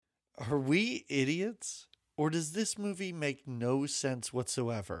Are we idiots? Or does this movie make no sense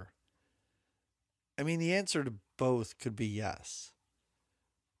whatsoever? I mean, the answer to both could be yes.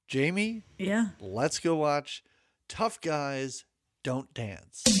 Jamie, Yeah. let's go watch Tough Guys Don't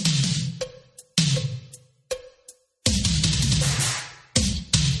Dance.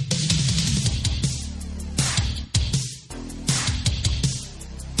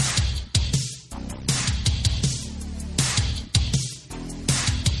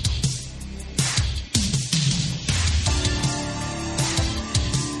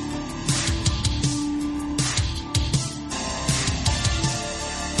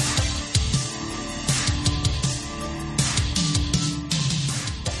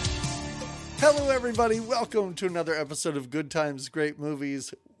 Hello, everybody. Welcome to another episode of Good Times, Great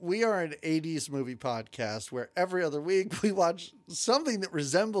Movies. We are an 80s movie podcast where every other week we watch something that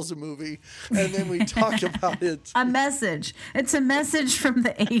resembles a movie and then we talk about it. A message. It's a message from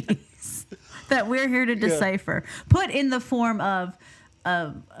the 80s that we're here to decipher. Put in the form of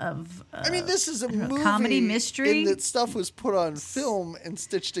I mean, this is a movie comedy mystery in that stuff was put on film and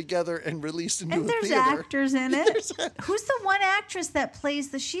stitched together and released into and a there's theater. actors in it. Who's the one actress that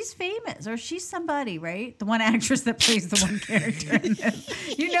plays she's famous or she's somebody, right? The one actress that plays the one character in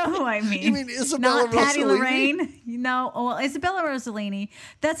it. You know who I mean. You mean Isabella Not Patty Rossellini? Lorraine. You know, well, Isabella Rossellini.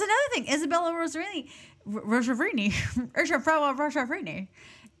 That's another thing. Isabella Rossellini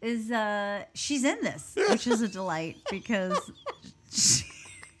is she's in this, which is a delight because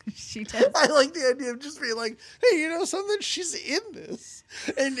she does. I like the idea of just being like, hey, you know something? She's in this.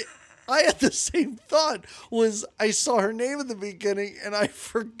 And I had the same thought. I saw her name in the beginning and I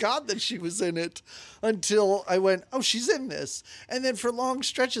forgot that she was in it until I went, oh, she's in this. And then for long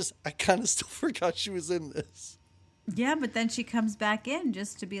stretches, I kind of still forgot she was in this. Yeah, but then she comes back in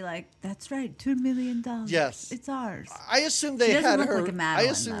just to be like, "That's right, $2 million. Yes, it's ours." I assume they had her. Like I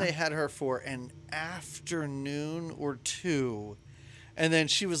assume they had her for an afternoon or two, and then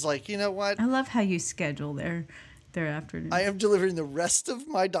she was like, "You know what? I love how you schedule their afternoon. I am delivering the rest of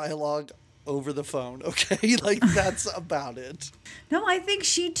my dialogue over the phone." Okay, like that's about it. No, I think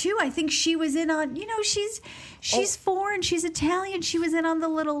she too. I think she was in on. You know, she's foreign. She's Italian. She was in on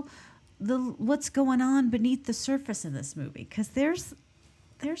the what's going on beneath the surface in this movie because there's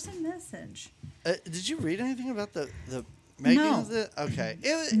a message. Did you read anything about the making of it? Okay.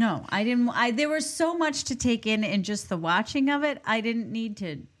 No, I didn't. There was so much to take in just the watching of it. I didn't need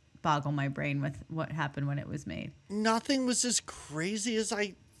to boggle my brain with what happened when it was made. Nothing was as crazy as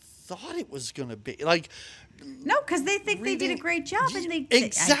I thought it was going to be. Like, no, because they think they did a great job, and they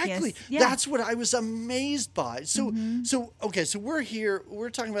exactly. Yeah. That's what I was amazed by. So okay. So we're here.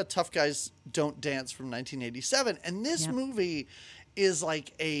 We're talking about Tough Guys Don't Dance from 1987, and this movie is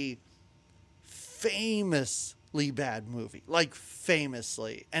like a famously bad movie, like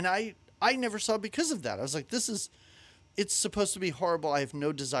famously. And I never saw it because of that. I was like, it's supposed to be horrible. I have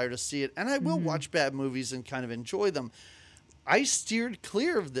no desire to see it, and I will watch bad movies and kind of enjoy them. I steered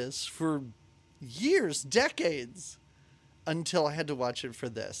clear of this for years, decades, until I had to watch it for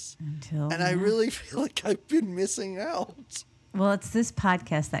this. I really feel like I've been missing out. Well, it's this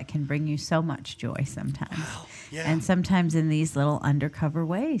podcast that can bring you so much joy sometimes. Yeah. And sometimes in these little undercover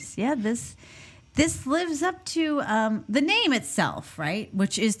ways. Yeah, this lives up to the name itself, right?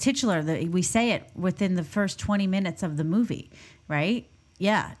 Which is titular. We say it within the first 20 minutes of the movie, right?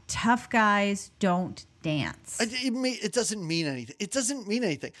 Yeah, Tough Guys Don't Dance. It doesn't mean anything. It doesn't mean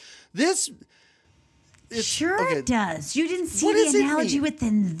anything. It does. You didn't see the analogy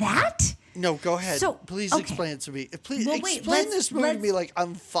within that? No, go ahead. Please explain it to me. Please explain this movie to me like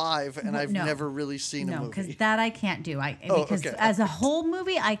I'm 5 and I've never really seen a movie. No, because that I can't do. As a whole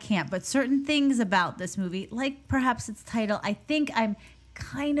movie, I can't. But certain things about this movie, like perhaps its title, I think I'm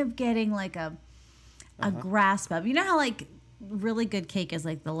kind of getting like a grasp of. You know how like really good cake is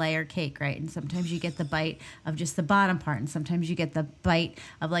like the layer cake, right? And sometimes you get the bite of just the bottom part, and sometimes you get the bite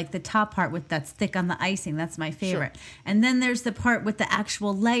of like the top part that's thick on the icing. That's my favorite. Sure. And then there's the part with the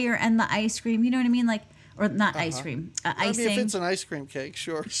actual layer and the ice cream. You know what I mean? Like, or not ice cream, icing. I mean, if it's an ice cream cake,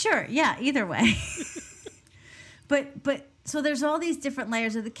 sure. Sure, yeah. Either way. But so there's all these different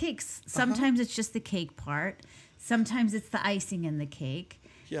layers of the cakes. Sometimes it's just the cake part. Sometimes it's the icing in the cake.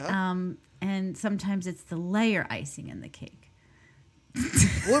 Yeah. And sometimes it's the layer icing in the cake.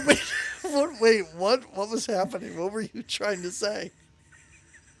 Wait, what was happening? What were you trying to say?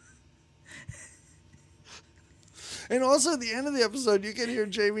 And also at the end of the episode, you can hear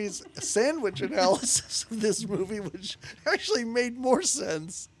Jamie's sandwich analysis of this movie, which actually made more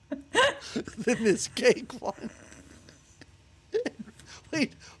sense than this cake one.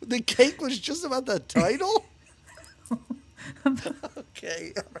 Wait, the cake was just about the title?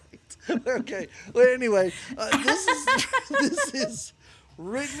 Okay, all right. Okay. Well, anyway, this is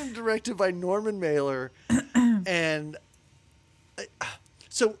written and directed by Norman Mailer, and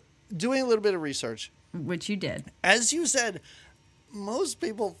so doing a little bit of research, which you did, as you said, most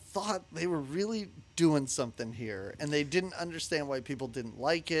people thought they were really doing something here, and they didn't understand why people didn't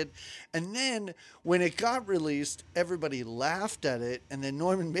like it. And then when it got released, everybody laughed at it, and then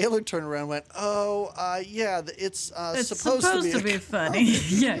Norman Mailer turned around and went, "Oh, yeah, it's supposed to be funny."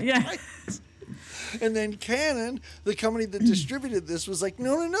 Yeah. Right? And then Canon, the company that distributed this, was like,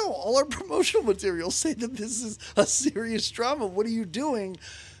 no, all our promotional materials say that this is a serious drama. What are you doing?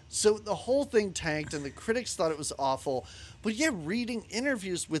 So the whole thing tanked, and the critics thought it was awful. But yeah, reading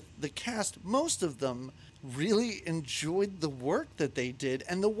interviews with the cast, most of them really enjoyed the work that they did.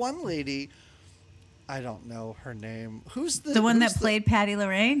 And the one lady, I don't know her name. Who's the one that played Patty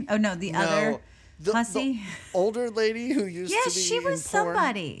Lorraine? Oh, no, the other hussy? The older lady who used to be she was in porn.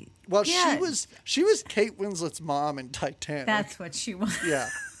 Somebody. Well, yeah. she was Kate Winslet's mom in Titanic. That's what she was. Yeah.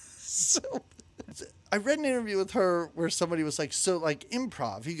 So I read an interview with her where somebody was like, so like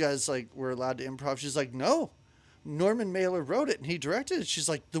improv, you guys like were allowed to improv? She's like, no, Norman Mailer wrote it and he directed it. She's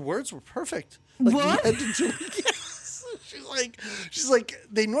like, the words were perfect. Like, what? We had to do it. Yes. She's like,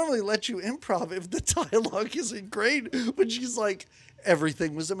 they normally let you improv if the dialogue isn't great, but she's like,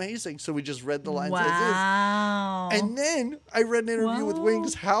 everything was amazing. So we just read the lines as is. And then I read an interview with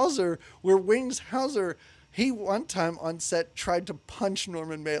Wings Hauser where Wings Hauser, he one time on set tried to punch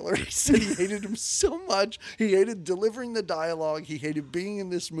Norman Mailer. He said he hated him so much. He hated delivering the dialogue. He hated being in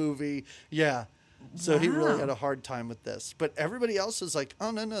this movie. Yeah. So he really had a hard time with this. But everybody else is like, oh,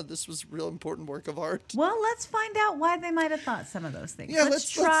 no, this was real important work of art. Well, let's find out why they might have thought some of those things. Yeah, let's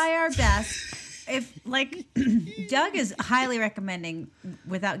try our best. If like Doug is highly recommending,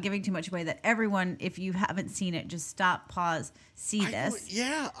 without giving too much away, that everyone, if you haven't seen it, just stop, pause, see this.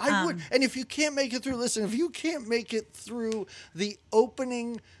 I would. And if you can't make it through, listen, if you can't make it through the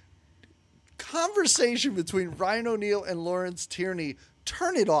opening conversation between Ryan O'Neal and Lawrence Tierney,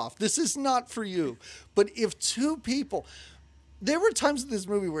 turn it off. This is not for you. But if two people... There were times in this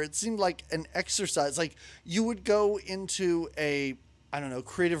movie where it seemed like an exercise. Like you would go into a... I don't know,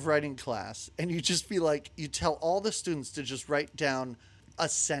 creative writing class, and you just be like, you tell all the students to just write down a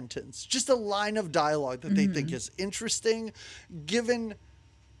sentence, just a line of dialogue that they think is interesting, given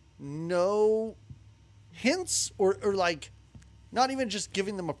no hints or like not even just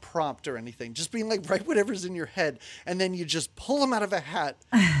giving them a prompt or anything, just being like, write whatever's in your head, and then you just pull them out of a hat.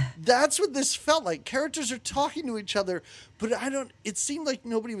 That's what this felt like. Characters are talking to each other, but it seemed like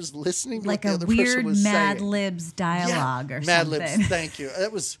nobody was listening to like what the other person was saying. Like a weird Mad Libs dialogue or Mad something. Libs, thank you.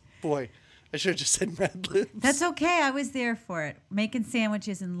 That was, boy, I should have just said Mad Libs. That's okay. I was there for it. Making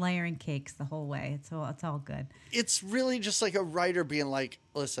sandwiches and layering cakes the whole way. It's all good. It's really just like a writer being like,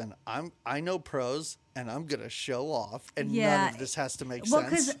 listen, I know prose and I'm going to show off, and none of this has to make sense. Well,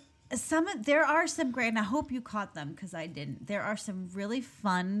 because there are some great, and I hope you caught them because I didn't. There are some really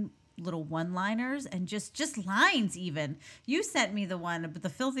fun little one-liners and just lines even. You sent me the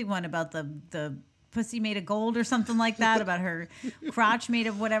filthy one about the pussy made of gold or something like that, about her crotch made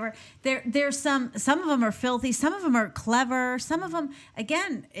of whatever. There's some of them are filthy, some of them are clever, some of them,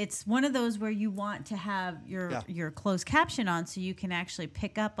 again, it's one of those where you want to have your closed caption on so you can actually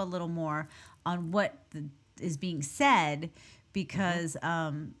pick up a little more on what is being said, because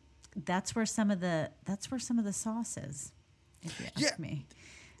that's where some of the sauce is, if you ask me.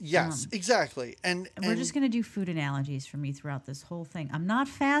 Yes, exactly. And we're just going to do food analogies for me throughout this whole thing. I'm not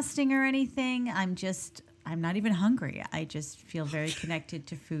fasting or anything. I'm not even hungry. I just feel very connected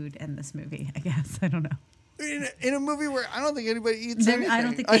to food and this movie, I guess. I don't know. In a movie where I don't think anybody eats anything. I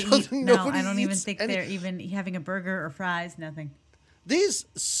don't think they eat. No, I don't even think they're even having a burger or fries, nothing.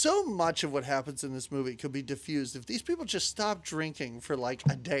 So much of what happens in this movie could be diffused if these people just stop drinking for like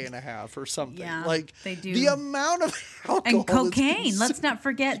a day and a half or something. Yeah, like they do. The amount of alcohol and cocaine. Let's not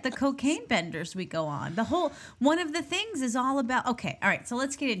forget the cocaine benders we go on. One of the things is all about. Okay, all right. So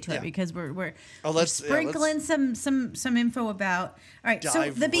let's get into it because we're sprinkling some info about. All right. So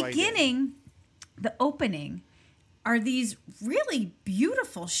the beginning, the opening, are these really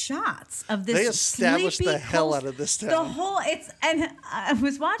beautiful shots of this. They established the hell out of this town. The whole and I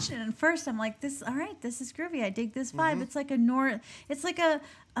was watching it, and first I'm like, this is groovy. I dig this vibe. It's like a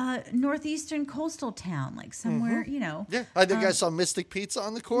northeastern coastal town, like somewhere, Yeah, I think I saw Mystic Pizza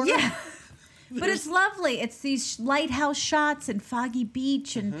on the corner. Yeah. But it's lovely. It's these lighthouse shots and foggy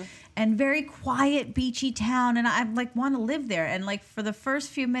beach and very quiet beachy town, and I like want to live there. And like for the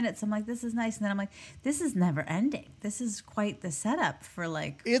first few minutes, I'm like, this is nice, and then I'm like, this is never ending. This is quite the setup for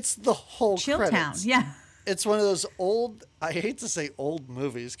like it's the whole chill credits. town. Yeah. It's one of those old, I hate to say old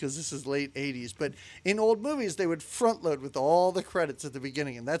movies because this is late 80s, but in old movies, they would front load with all the credits at the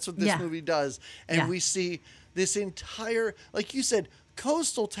beginning. And that's what this movie does. And we see this entire, like you said,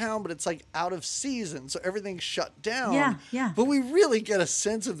 coastal town, but it's like out of season. So everything's shut down. Yeah. But we really get a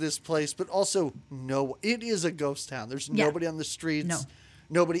sense of this place, but also it is a ghost town. There's nobody on the streets,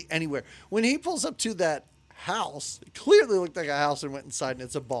 nobody anywhere. When he pulls up to that house, it clearly looked like a house, and went inside, and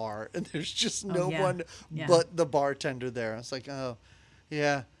it's a bar, and there's just no one but the bartender there. I was like, oh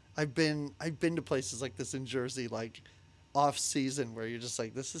yeah, I've been to places like this in Jersey, like off season, where you're just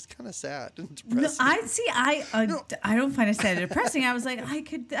like, this is kind of sad and depressing. No, I don't find it sad and depressing. I was like, I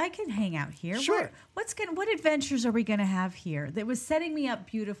could hang out here. Sure. What adventures are we gonna have here? That was setting me up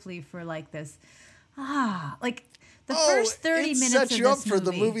beautifully for like this. Like the first 30 minutes of this movie. It sets you up for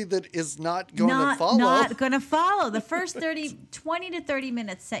the movie that is not going to follow. Not going to follow. The first 20 to 30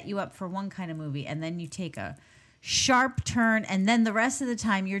 minutes set you up for one kind of movie, and then you take a sharp turn, and then the rest of the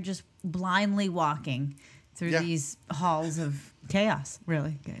time you're just blindly walking through these halls of chaos.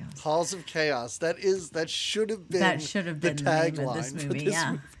 Really, chaos. Halls of chaos. That should have been the tagline for this movie.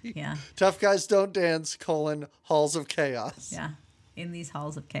 Yeah. Tough Guys Don't Dance, Halls of Chaos. Yeah, in these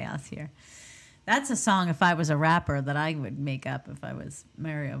halls of chaos here. That's a song, if I was a rapper, that I would make up if I was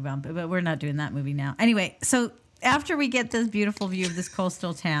Mario Bump. But we're not doing that movie now. Anyway, so after we get this beautiful view of this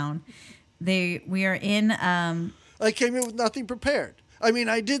coastal town, we are in... I came in with nothing prepared. I mean,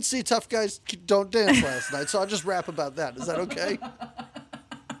 I did see Tough Guys Don't Dance last night, so I'll just rap about that. Is that okay?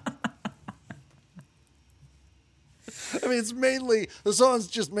 I mean, the song's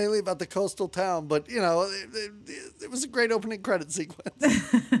just mainly about the coastal town, but, you know, it was a great opening credit sequence.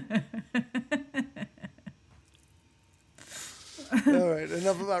 All right,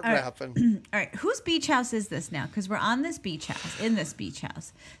 enough about rapping. All right, whose beach house is this now? Because we're on this beach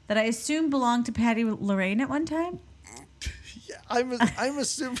house, that I assume belonged to Patty Lorraine at one time? Yeah, I'm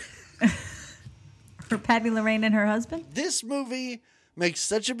assuming. For Patty Lorraine and her husband? This movie makes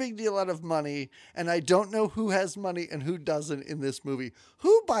such a big deal out of money, and I don't know who has money and who doesn't in this movie.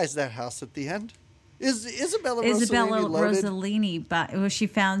 Who buys that house at the end? Is Isabella Rossellini loaded? She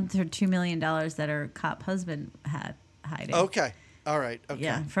found her $2 million that her cop husband had hiding. Okay. All right. Okay.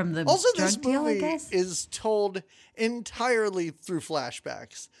 Yeah, from the also, drug this deal, movie I guess? is told entirely through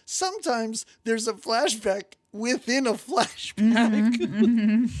flashbacks. Sometimes there's a flashback within a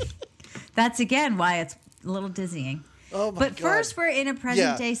flashback. That's, again, why it's a little dizzying. Oh, my God. But first, we're in a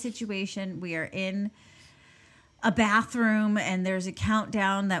present-day situation. We are in a bathroom, and there's a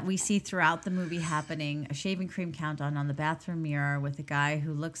countdown that we see throughout the movie happening, a shaving cream countdown on the bathroom mirror with a guy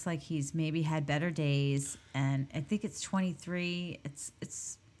who looks like he's maybe had better days, and I think it's 23.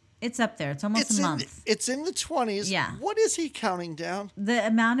 It's up there. It's almost a month. It's in the 20s. Yeah. What is he counting down? The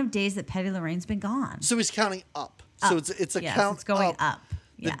amount of days that Patty Lorraine's been gone. So he's counting up. So it's a count. It's going up.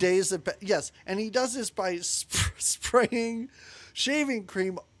 The days that and he does this by spraying shaving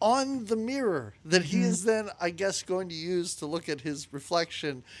cream on the mirror that he is then, I guess, going to use to look at his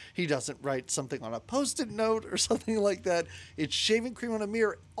reflection. He doesn't write something on a Post-it note or something like that. It's shaving cream on a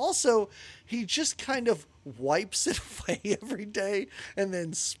mirror. Also, he just kind of wipes it away every day and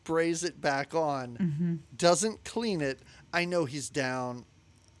then sprays it back on. Doesn't clean it. I know he's down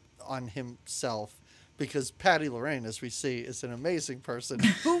on himself because Patty Lorraine, as we see, is an amazing person.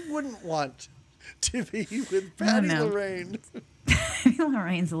 Who wouldn't want to be with Patty Lorraine? Patty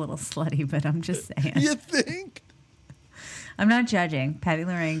Lorraine's a little slutty, but I'm just saying. You think? I'm not judging. Patty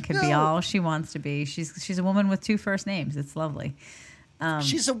Lorraine could be all she wants to be. She's a woman with two first names. It's lovely.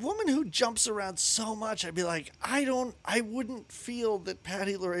 She's a woman who jumps around so much. I'd be like, I wouldn't feel that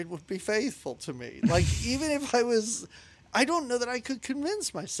Patty Lorraine would be faithful to me. Like, even if I don't know that I could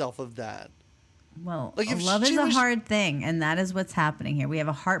convince myself of that. Well, like love is a hard thing, and that is what's happening here. We have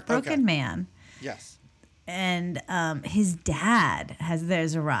a heartbroken man. Yes. And his dad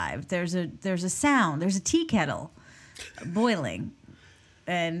has arrived. There's a sound. There's a tea kettle boiling,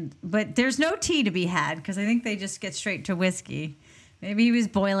 but there's no tea to be had because I think they just get straight to whiskey. Maybe he was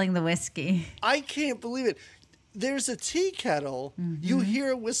boiling the whiskey. I can't believe it. There's a tea kettle. You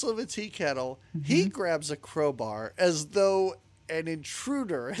hear a whistle of a tea kettle. He grabs a crowbar as though an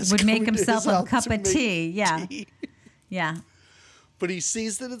intruder would make himself a cup of tea. Yeah. Yeah. But he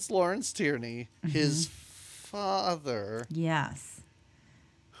sees that it's Lawrence Tierney, his father. Yes.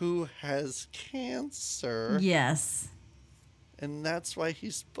 Who has cancer. Yes. And that's why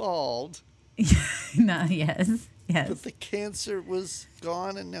he's bald. No, yes. But the cancer was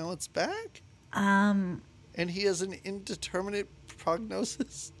gone and now it's back? And he has an indeterminate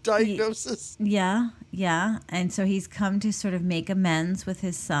diagnosis? Yeah. And so he's come to sort of make amends with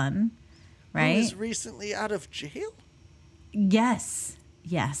his son, right? Who is recently out of jail? Yes.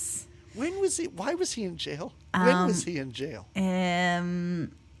 When was he? Why was he in jail? When was he in jail?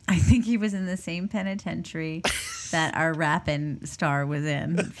 I think he was in the same penitentiary that our rapping star was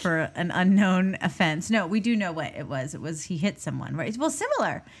in for an unknown offense. No, we do know what it was. It was he hit someone, right? Well,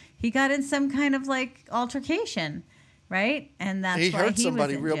 similar. He got in some kind of like altercation, right? And that's he why hurt he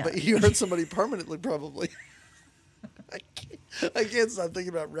somebody was in jail. He hurt somebody permanently, probably. I can't stop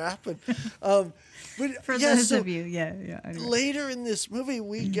thinking about rapping. But for those of you, yeah. Anyway. Later in this movie,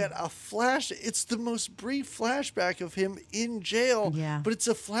 we get a flash. It's the most brief flashback of him in jail, but it's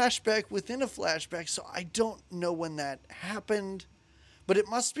a flashback within a flashback. So I don't know when that happened, but it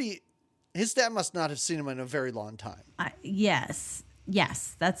must be. His dad must not have seen him in a very long time. Yes,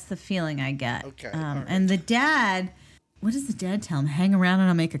 that's the feeling I get. Okay, right. And the dad. What does the dad tell him? Hang around and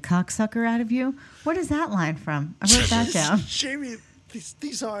I'll make a cocksucker out of you? What is that line from? I wrote that down. Jamie,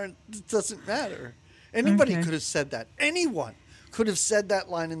 these aren't, it doesn't matter. Anybody could have said that. Anyone could have said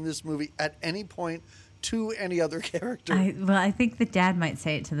that line in this movie at any point to any other character. I think the dad might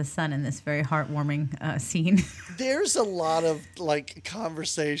say it to the son in this very heartwarming scene. There's a lot of like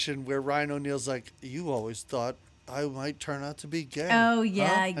conversation where Ryan O'Neal's like, you always thought I might turn out to be gay. Oh, yeah,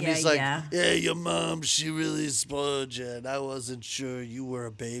 huh? and he's like, yeah, your mom, she really spoiled you, and I wasn't sure you were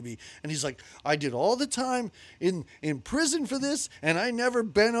a baby. And he's like, I did all the time in prison for this, and I never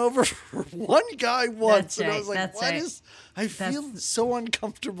bent over for one guy once. That's and I was like, I feel so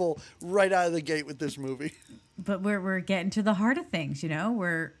uncomfortable right out of the gate with this movie. But we're getting to the heart of things, you know?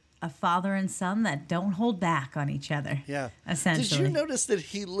 We're a father and son that don't hold back on each other. Yeah. Essentially. Did you notice that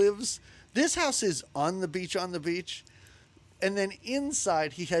he lives... This house is on the beach, and then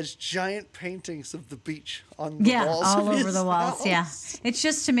inside he has giant paintings of the beach on the walls. Yeah, all of over his the walls. house. Yeah, it's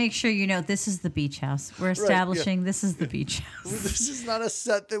just to make sure you know this is the beach house. We're establishing this is the beach house. This is not a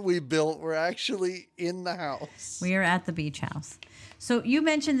set that we built. We're actually in the house. We are at the beach house. So you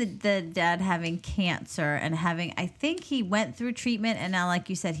mentioned the dad having cancer and I think he went through treatment and now, like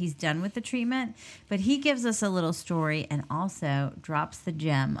you said, he's done with the treatment. But he gives us a little story and also drops the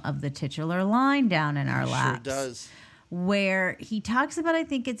gem of the titular line down in our laps. Sure does. Where he talks about, I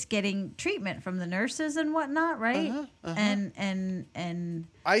think it's getting treatment from the nurses and whatnot, right? And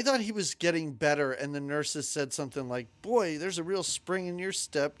I thought he was getting better, and the nurses said something like, "Boy, there's a real spring in your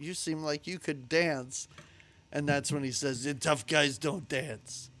step. You seem like you could dance." And that's when he says, "The tough guys don't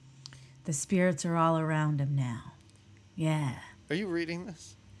dance." The spirits are all around him now. Yeah. Are you reading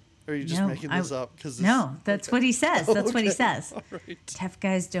this? Or are you just making this up? No, that's what he says. That's what he says. All right. Tough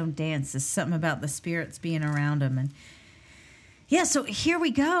guys don't dance. There's something about the spirits being around him. And yeah, so here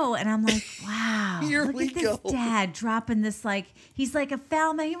we go. And I'm like, wow. Look at this dad dropping this, like, he's like a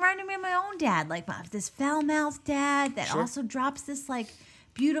foul mouth. He reminded me of my own dad. Like, this foul-mouthed dad that also drops this, like,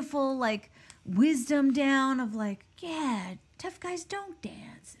 beautiful, like, wisdom down of like, yeah, tough guys don't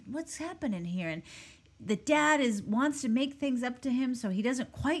dance. What's happening here? And the dad wants to make things up to him, so he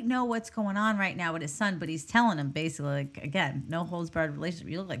doesn't quite know what's going on right now with his son, but he's telling him basically, like, again, no holds barred relationship.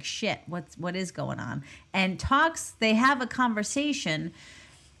 You look like shit. What is going on? And they have a conversation.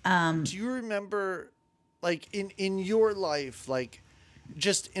 Do you remember, like, in your life, like,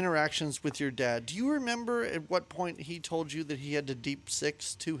 just interactions with your dad, do you remember at what point he told you that he had to deep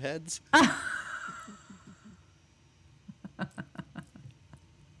six 2 heads?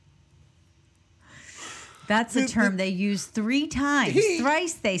 That's a term they use 3 times.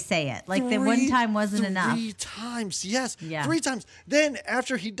 Thrice they say it. Like the one time wasn't enough. 3 times, yes. Yeah. 3 times. Then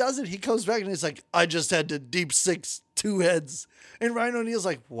after he does it, he comes back and he's like, I just had to deep six 2 heads. And Ryan O'Neal's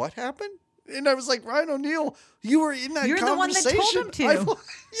like, what happened? And I was like, Ryan O'Neal, you were in that conversation. You're the one that told him to.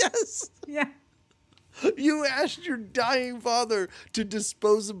 Yes. Yeah. You asked your dying father to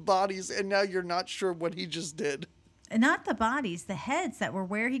dispose of bodies, and now you're not sure what he just did. Not the bodies, the heads that were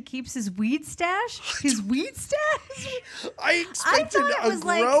where he keeps his weed stash. His weed stash? I expected a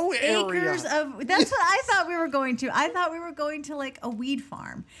grow like area. Acres of, that's what I thought we were going to. I thought we were going to like a weed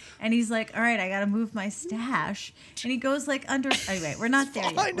farm. And he's like, all right, I got to move my stash. And he goes like under. Anyway, we're not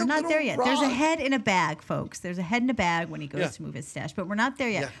there yet. We're not there yet. Rock. There's a head in a bag, folks. There's a head in a bag when he goes to move his stash. But we're not there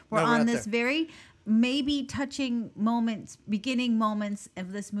yet. We're on this very maybe touching moments, beginning moments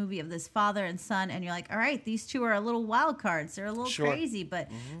of this movie of this father and son, and you're like, all right, these two are a little wild cards. They're a little crazy, but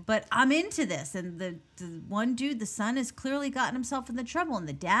I'm into this. And the one dude, the son, has clearly gotten himself into trouble, and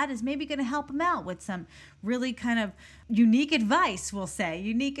the dad is maybe going to help him out with some really kind of unique advice. We'll say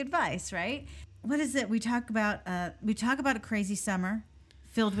unique advice, right? What is it? We talk about a crazy summer.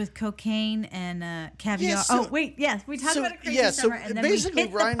 Filled with cocaine and caviar. We talked about a crazy summer, and then basically we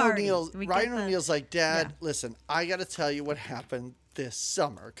hit Ryan O'Neal's like, Dad, listen, I got to tell you what happened this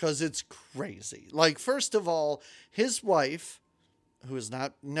summer because it's crazy. Like, first of all, his wife, who is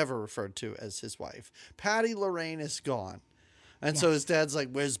never referred to as his wife, Patty Lorraine, is gone. And so his dad's like,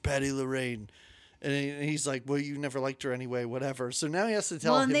 where's Patty Lorraine? And he's like, well, you never liked her anyway, whatever. So now he has to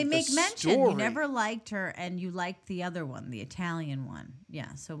tell him Well, and they make mention you story. never liked her and you liked the other one, the Italian one.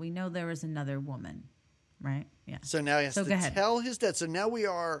 Yeah, so we know there was another woman, right? Yeah. So now he has to tell his dad. So now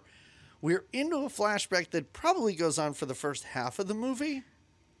we're into a flashback that probably goes on for the first half of the movie.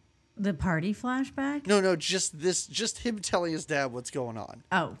 The party flashback? No, just him telling his dad what's going on.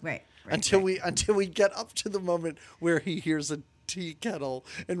 Oh, right. Until we get up to the moment where he hears a tea kettle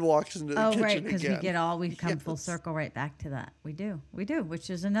and walks into the kitchen right, because again. we come full circle right back to that. We do, which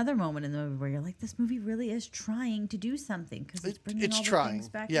is another moment in the movie where you're like, this movie really is trying to do something because it's bringing all the things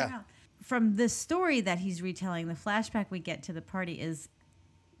back around. From the story that he's retelling, the flashback we get to the party is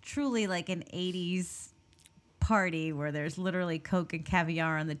truly like an 80s party where there's literally Coke and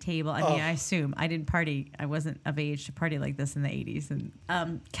caviar on the table. I mean, I assume I didn't party. I wasn't of age to party like this in the 80s.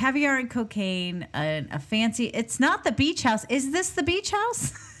 And caviar and cocaine, a fancy. It's not the beach house. Is this the beach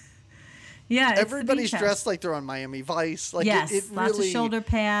house? Yeah, everybody's dressed like they're on Miami Vice. Like yes, it lots really, of shoulder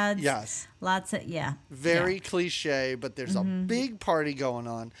pads. Yes, lots of very cliche. But there's a big party going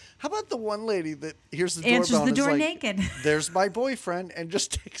on. How about the one lady that hears the answers doorbell the and door is like, naked? There's my boyfriend, and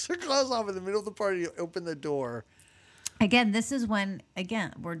just takes her clothes off in the middle of the party. Open the door. Again, this is when,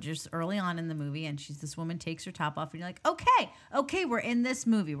 we're just early on in the movie, and this woman takes her top off, and you're like, okay, we're in this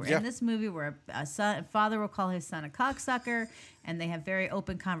movie. We're in this movie where a father will call his son a cocksucker, and they have very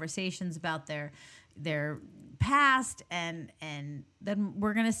open conversations about their past, and then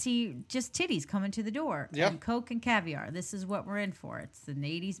we're going to see just titties coming to the door, and Coke and caviar. This is what we're in for. It's an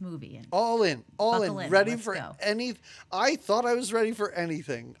 80s movie. And all in, ready for any. I thought I was ready for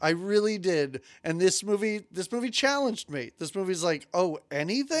anything. I really did. And this movie challenged me. This movie's like, oh,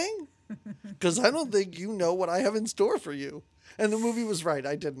 anything? Because I don't think you know what I have in store for you. And the movie was right.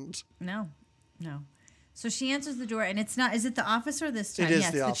 I didn't. No. So she answers the door, and it's not. Is it the officer this time? It is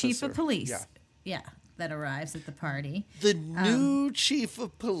yes, the officer. Chief of police. Yeah. That arrives at the party. The new chief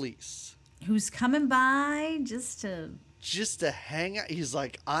of police. Who's coming by just to hang out. He's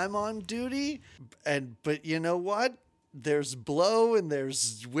like, I'm on duty, but you know what? There's blow and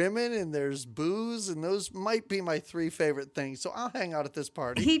there's women and there's booze, and those might be my three favorite things. So I'll hang out at this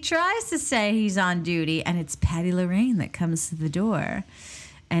party. He tries to say he's on duty, and it's Patty Lorraine that comes to the door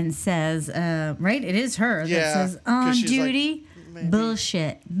and says, right? It is her that says, on duty. Like, maybe.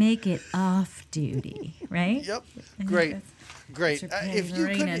 Bullshit. Make it off duty, right? Yep. Great.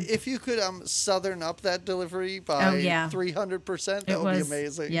 If you could southern up that delivery by 300%, that would be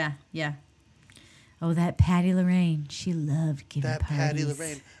amazing. Yeah. Oh, that Patty Lorraine. She loved giving parties. That Patty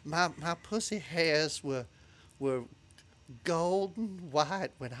Lorraine. My pussy hairs were golden white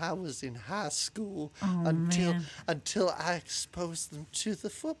when I was in high school until I exposed them to the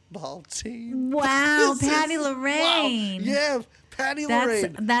football team. Wow, Patty Lorraine. Wow. Yeah, Patty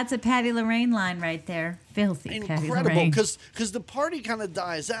Lorraine. That's a Patty Lorraine line right there. Filthy Patty Lorraine. Incredible, because the party kind of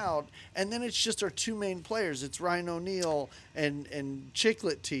dies out, and then it's just our two main players. It's Ryan O'Neal and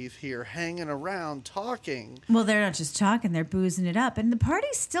Chiclet Teeth here hanging around talking. Well, they're not just talking; they're boozing it up, and the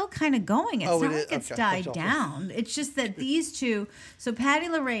party's still kind of going. It's not like it's died down. It's just that these two. So Patty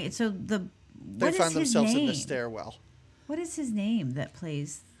Lorraine. So they find themselves in the stairwell. What is his name that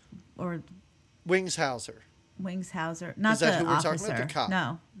plays or Wings Hauser? Wings Hauser, not is that the who we're officer. Talking about? The cop.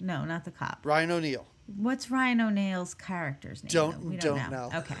 No, not the cop. Ryan O'Neal. What's Ryan O'Neal's character's name? We don't know.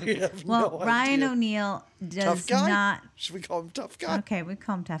 Okay. Well, Ryan O'Neal does not. Should we call him Tough Guy? Okay, we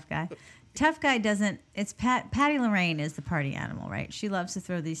call him Tough Guy. Tough Guy doesn't. It's Patty Lorraine is the party animal, right? She loves to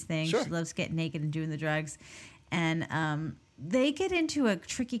throw these things. Sure. She loves getting naked and doing the drugs, and they get into a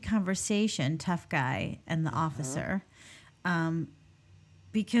tricky conversation, Tough Guy and the officer,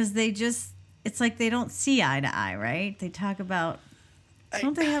 because they just. It's like they don't see eye to eye, right? They talk about.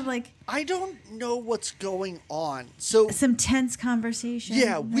 Don't they have like? I don't know what's going on. So some tense conversation.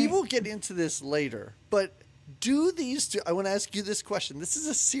 Yeah, right? We will get into this later. But do these two? I want to ask you this question. This is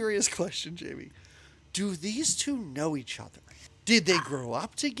a serious question, Jamie. Do these two know each other? Did they grow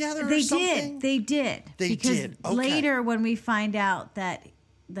up together? They or something? did. They did. They did. Okay. Later, when we find out that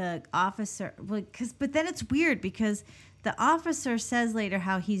the officer, but then it's weird because. The officer says later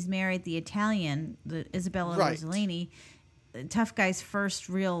how he's married the Italian, the Isabella Rossellini, Tough Guy's first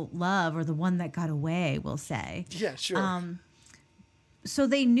real love, or the one that got away, we'll say. Yeah, sure. So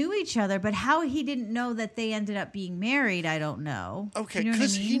they knew each other, but how he didn't know that they ended up being married, I don't know. Okay, you know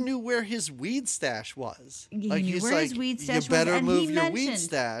because he knew where his weed stash was. He knew where his weed stash was. You better and move he your mentioned, weed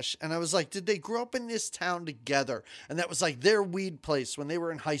stash. And I was like, did they grow up in this town together? And that was like their weed place when they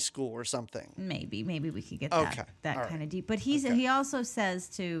were in high school or something. Maybe we could get that All kind right. of deep. But he also says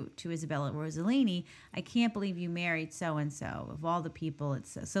to Isabella Rossellini, I can't believe you married so and so. Of all the people,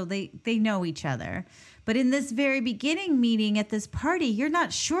 it's so they know each other. But in this very beginning meeting at this party, you're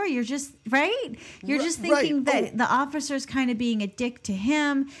not sure. You're just right. You're just thinking that the officer's kind of being a dick to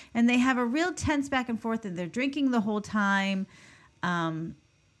him, and they have a real tense back and forth, and they're drinking the whole time.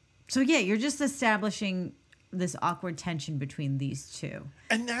 So yeah, you're just establishing this awkward tension between these two.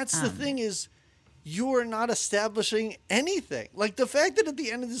 And that's the thing is, you're not establishing anything. Like the fact that at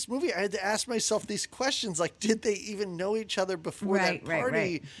the end of this movie, I had to ask myself these questions. Like, did they even know each other before that party?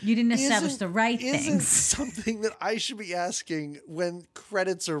 Right. You didn't establish the right things. Isn't something that I should be asking when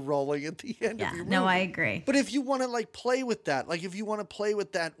credits are rolling at the end of your movie. No, I agree. But if you want to like play with that, like if you want to play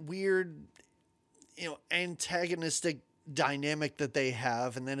with that weird, antagonistic dynamic that they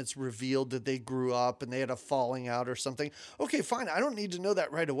have, and then it's revealed that they grew up and they had a falling out or something. Okay, fine. I don't need to know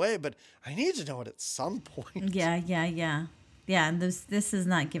that right away, but I need to know it at some point. Yeah. And this is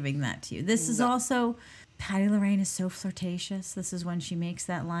not giving that to you. This is also, Patty Lorraine is so flirtatious. This is when she makes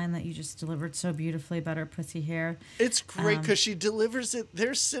that line that you just delivered so beautifully about her pussy hair. It's great because she delivers it.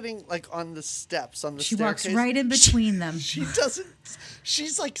 They're sitting like on the steps on the She staircase. walks right in between them. She doesn't.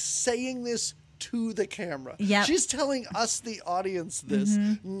 She's like saying this to the camera. Yep. She's telling us, the audience, this.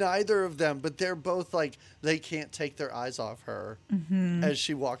 Neither of them, but they're both like, they can't take their eyes off her as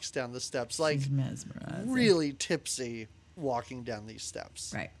she walks down the steps. Like, she's mesmerizing. really tipsy walking down these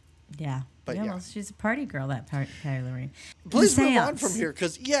steps. Right. Yeah. But Well, she's a party girl, that Patty Lorraine. Please move on from here,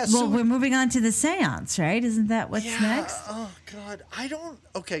 because, yes. Well, we're moving on to the seance, right? Isn't that what's next? Oh, God.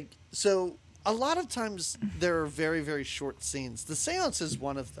 Okay, so a lot of times there are very, very short scenes. The seance is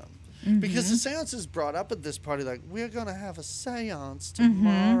one of them. Because the seance is brought up at this party, like, we're going to have a seance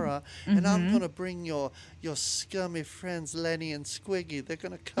tomorrow, and I'm going to bring your scummy friends, Lenny and Squiggy. They're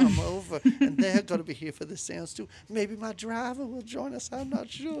going to come over, and they're going to be here for the seance, too. Maybe my driver will join us. I'm not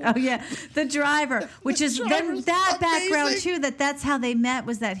sure. Oh, yeah. The driver, which is then that background, too, that's how they met,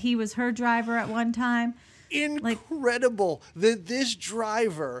 was that he was her driver at one time. Incredible that this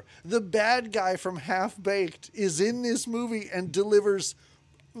driver, the bad guy from Half Baked, is in this movie and delivers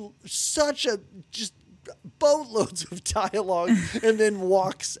such just boatloads of dialogue and then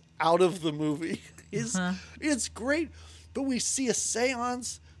walks out of the movie. It's great. But we see a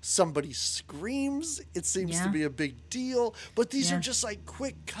seance. Somebody screams. It seems to be a big deal. But these are just like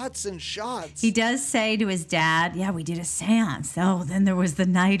quick cuts and shots. He does say to his dad, yeah, we did a seance. Oh, then there was the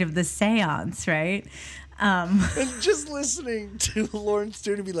night of the seance, right? And just listening to Lauren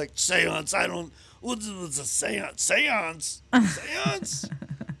Stewart be like, seance, what's a seance? Seance? Seance?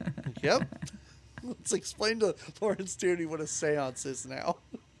 Yep. Let's explain to Lauren Stewart what a seance is now.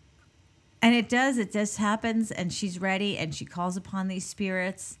 And it just happens, and she's ready, and she calls upon these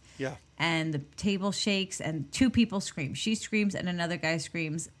spirits. Yeah. And the table shakes, and two people scream. She screams, and another guy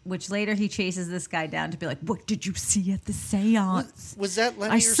screams, which later he chases this guy down to be like, what did you see at the seance? Was that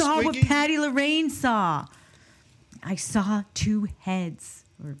Lenny I or saw Squiggy? what Patty Lorraine saw. I saw two heads,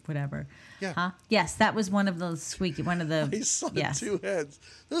 or whatever. Yeah. Huh? Yes, that was one of those squeaky, one of the... I saw two heads.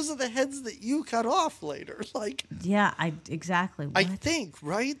 Those are the heads that you cut off later. Like. Yeah, exactly. What? I think,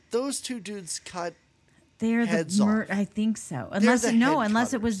 right? Those two dudes cut They're heads the off. I think so. Unless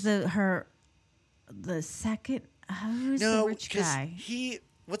unless it was the second. Who's the rich guy?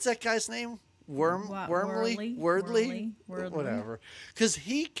 What's that guy's name? Wordley? Whatever. Because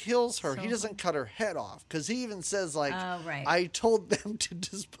he kills her. He doesn't cut her head off. Because he even says, like, I told them to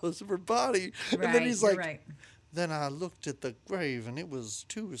dispose of her body. Right, and then he's like, right. Then I looked at the grave and it was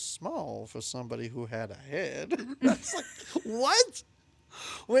too small for somebody who had a head. That's like, what?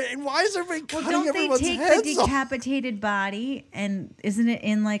 Wait, and why is everybody cutting everyone's heads off? Don't they take the decapitated body, and isn't it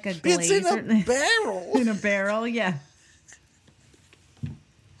in like a glaze? It's in a barrel. In a barrel, yeah.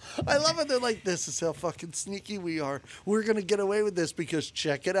 I love it. They're like, this is how fucking sneaky we are. We're going to get away with this because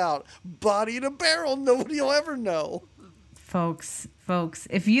check it out. Body in a barrel. Nobody will ever know. Folks,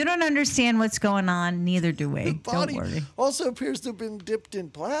 if you don't understand what's going on, neither do we. The body don't worry. also appears to have been dipped in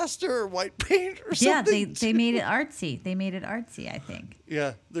plaster or white paint or something. Yeah, they made it artsy. They made it artsy, I think.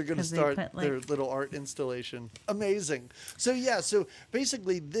 Yeah, they're going to start their little art installation. Amazing. So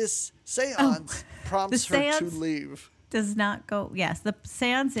basically this seance prompts her to leave. Does not go. Yes, the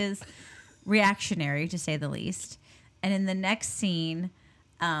seance is reactionary, to say the least. And in the next scene,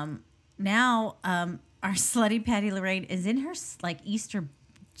 now our slutty Patty Lorraine is in her like Easter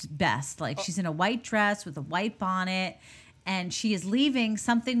best. Like she's in a white dress with a white bonnet, and she is leaving.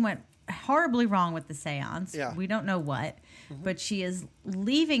 Something went horribly wrong with the seance. Yeah. We don't know what, but she is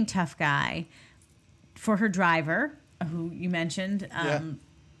leaving Tough Guy for her driver, who you mentioned,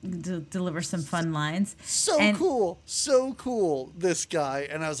 deliver some fun lines. So cool, this guy.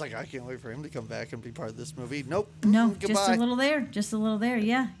 And I was like, I can't wait for him to come back and be part of this movie. Nope. No, goodbye. Just a little there.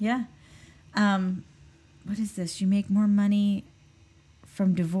 Yeah. What is this? You make more money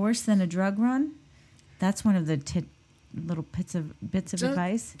from divorce than a drug run? That's one of the little bits of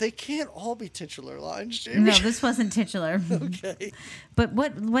advice. They can't all be titular lines, Jamie. No, this wasn't titular. Okay. But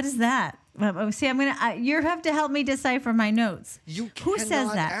what is that? See, you have to help me decipher my notes. Who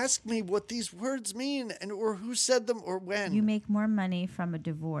says that? Ask me what these words mean or who said them or when. You make more money from a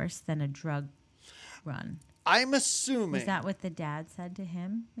divorce than a drug run. I'm assuming. Is that what the dad said to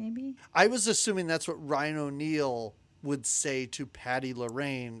him, maybe? I was assuming that's what Ryan O'Neal would say to Patty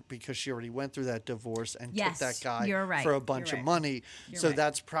Lorraine because she already went through that divorce and took that guy for a bunch of money.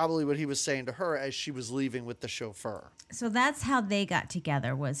 That's probably what he was saying to her as she was leaving with the chauffeur. So that's how they got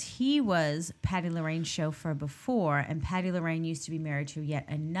together. He was Patty Lorraine's chauffeur before, and Patty Lorraine used to be married to yet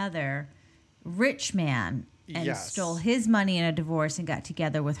another rich man and stole his money in a divorce and got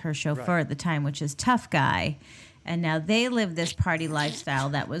together with her chauffeur at the time, which is Tough Guy. And now they live this party lifestyle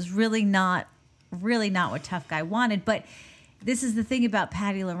that was really not what Tough Guy wanted. But this is the thing about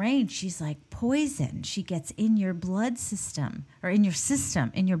Patty Lorraine. She's like poison. She gets in your blood system, or in your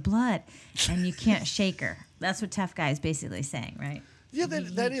system, in your blood, and you can't shake her. That's what Tough Guy is basically saying, right? Yeah,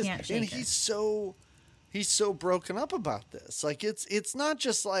 that is. And he's so broken up about this. Like it's not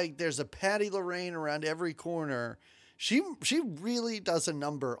just like there's a Patty Lorraine around every corner. She really does a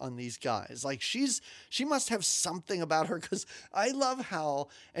number on these guys. Like she must have something about her, because I love how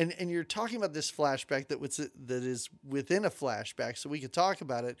and you're talking about this flashback that is within a flashback, so we could talk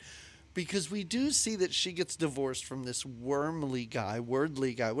about it, because we do see that she gets divorced from this Wordley guy,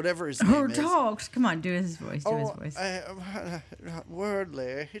 whatever his name is. Talks. Come on, do his voice. Wordley.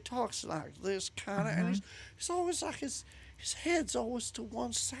 He talks like this kind of, and he's always like his head's always to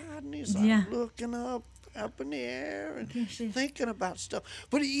one side, and he's like looking up in the air and thinking about stuff.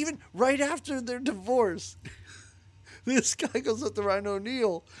 But even right after their divorce, this guy goes up to Ryan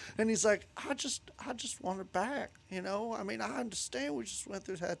O'Neal and he's like, I just want her back. You know, I mean, I understand we just went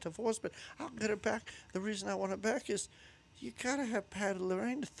through that divorce, but I'll get her back. The reason I want her back is you gotta have Patty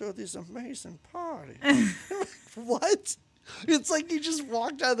Lorraine to throw these amazing parties. What? It's like he just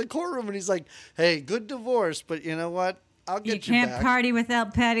walked out of the courtroom and he's like, hey, good divorce, but you know what? I'll get you back. You can't party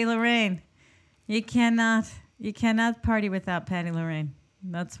without Patty Lorraine. You cannot party without Patty Lorraine.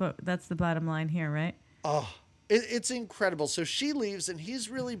 That's the bottom line here, right? Oh, it's incredible. So she leaves and he's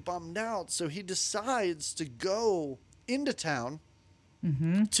really bummed out. So he decides to go into town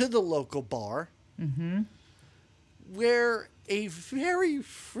to the local bar where a very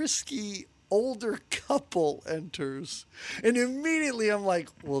frisky older couple enters. And immediately I'm like,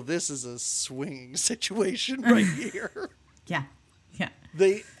 well, this is a swinging situation right here. Yeah.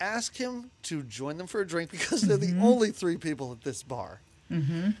 They ask him to join them for a drink because they're the only three people at this bar.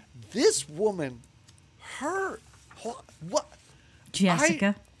 This woman, what?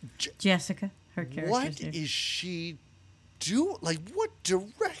 Jessica, her character. What is she do? Like, what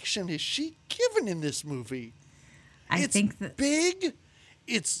direction is she given in this movie? It's big.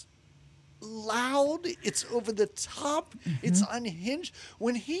 It's loud. It's over the top. It's unhinged.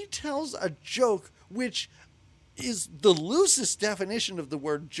 When he tells a joke, which is the loosest definition of the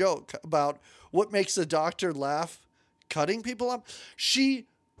word joke, about what makes a doctor laugh, cutting people up,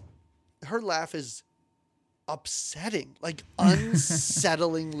 her laugh is upsetting, like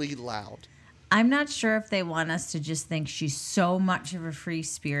unsettlingly loud. I'm not sure if they want us to just think she's so much of a free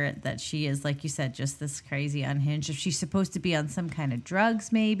spirit that she is, like you said, just this crazy unhinged. If she's supposed to be on some kind of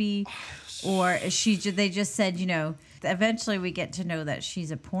drugs, maybe, or is they just said, eventually we get to know that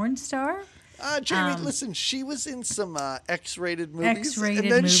she's a porn star. Jamie, listen, she was in some X-rated movies. And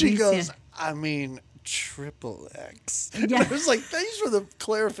then she goes, I mean, triple X. Yeah. I was like, thanks for the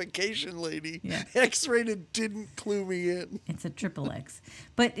clarification, lady. Yeah. X-rated didn't clue me in. It's a triple X.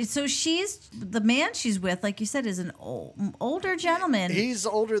 But so the man she's with, like you said, is an older gentleman. He's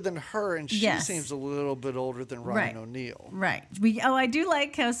older than her, and she seems a little bit older than Ryan O'Neal. Right. I do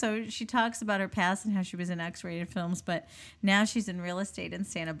like how she talks about her past and how she was in X-rated films, but now she's in real estate in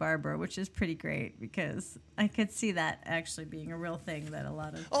Santa Barbara, which is pretty great because I could see that actually being a real thing that a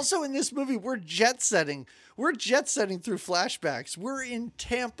lot of... Also in this movie, we're jet setting through flashbacks. We're in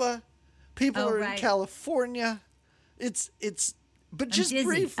Tampa. People are in California. It's But just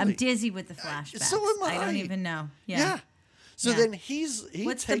briefly. I'm dizzy with the flashbacks. So am I. I don't even know. So then he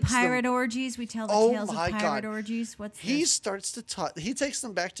What's takes the pirate them, orgies? We tell the tales of pirate God. orgies. What's he this? starts to talk. He takes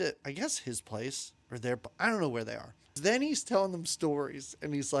them back to, I guess, his place or their. I don't know where they are. Then he's telling them stories,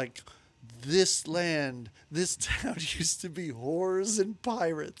 and he's like, "This land, this town used to be whores and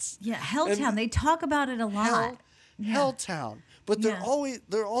pirates." Yeah, Helltown. They talk about it a lot. Helltown, but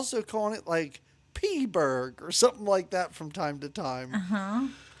they're also calling it like Peaburg or something like that from time to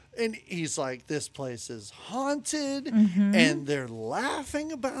time. And he's like, this place is haunted, and they're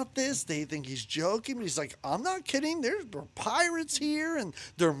laughing about this. They think he's joking, but he's like, I'm not kidding. There are pirates here, and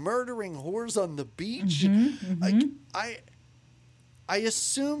they're murdering whores on the beach. I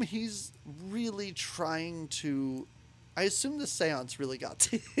assume he's really trying to. I assume the seance really got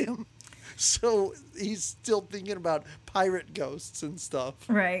to him. So he's still thinking about pirate ghosts and stuff.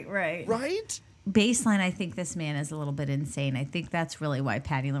 Right. Right? Baseline, I think this man is a little bit insane. I think that's really why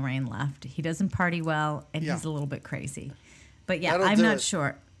Patty Lorraine left. He doesn't party well, and he's a little bit crazy. But yeah, I'm not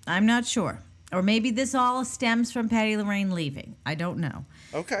sure. I'm not sure. Or maybe this all stems from Patty Lorraine leaving. I don't know.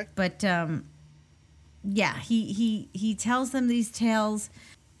 Okay. But yeah, he tells them these tales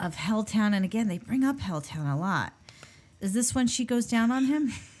of Helltown, and again, they bring up Helltown a lot. Is this when she goes down on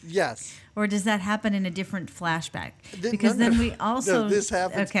him? Yes. Or does that happen in a different flashback? Because then we also... No, this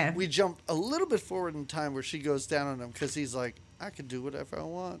happens. Okay. We jump a little bit forward in time where she goes down on him because he's like, I could do whatever I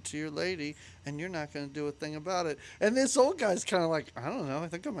want to your lady, and you're not going to do a thing about it. And this old guy's kind of like, I don't know, I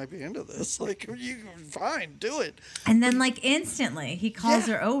think I might be into this. Like, you fine, do it. And then, like, instantly, he calls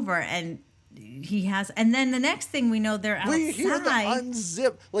her over, and he has... And then the next thing we know, they're outside. We hear the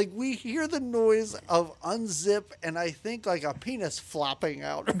unzip. Like, we hear the noise of unzip, and I think, like, a penis flopping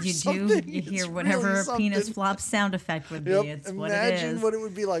out or something. You do? You hear whatever really a penis flop sound effect would be. It's Imagine what it is. what it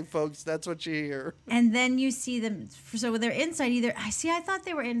would be like, folks. That's what you hear. And then you see them... So they're inside either... I thought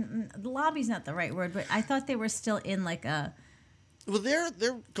they were in... The lobby's not the right word, but I thought they were still in, like, a... Well,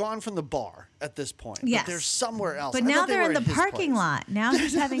 they're gone from the bar at this point. Yes. But they're somewhere else. But now they're in the parking lot. Now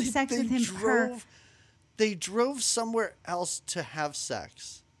he's having sex with him. They drove somewhere else to have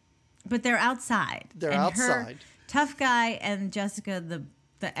sex. But they're outside. They're outside. Her tough guy and Jessica, the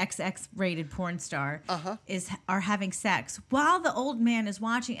XX rated porn star, are having sex while the old man is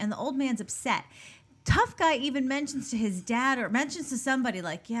watching, and the old man's upset. Tough guy even mentions to his dad or mentions to somebody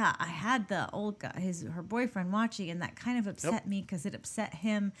like, yeah, I had the old guy, her boyfriend watching, and that kind of upset me because it upset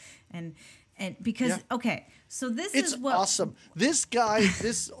him. And because, okay, so this is what... It's awesome. This guy,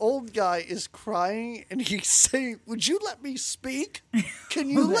 this old guy is crying, and he's saying, would you let me speak? Can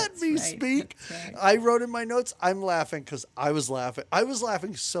you let me speak? Right. I wrote in my notes, I'm laughing because I was laughing. I was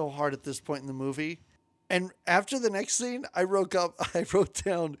laughing so hard at this point in the movie. And after the next scene, I wrote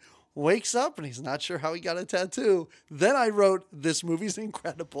down... wakes up and he's not sure how he got a tattoo. Then I wrote, this movie's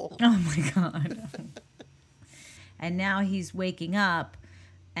incredible. Oh my God. And now he's waking up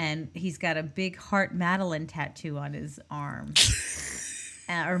and he's got a big heart Madeline tattoo on his arm.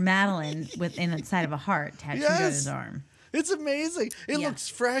 Or Madeline inside of a heart tattooed on his arm. It's amazing. It looks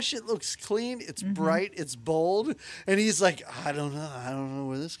fresh. It looks clean. It's bright. It's bold. And he's like, I don't know. I don't know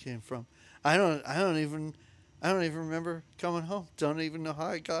where this came from. I don't even remember coming home. Don't even know how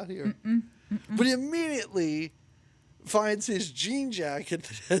I got here. But he immediately finds his jean jacket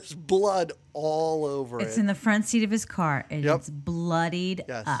that has blood all over it. It's in the front seat of his car, and it's bloodied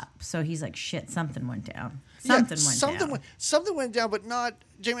up. So he's like, shit, something went down. Something went down, but not...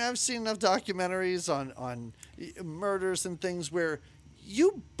 Jamie, I've seen enough documentaries on murders and things where...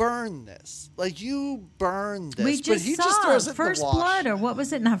 You burn this. Like, you burn this. We just saw First Blood, or what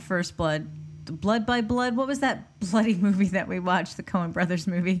was it? Not First Blood. Blood by Blood. What was that bloody movie that we watched? The Coen Brothers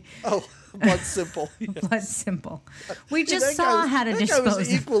movie. Oh, Blood Simple. Yes. Blood Simple. We just saw how to dispose of. That guy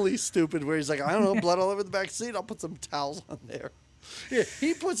was equally stupid. Where he's like, I don't know, blood all over the back seat. I'll put some towels on there. Yeah,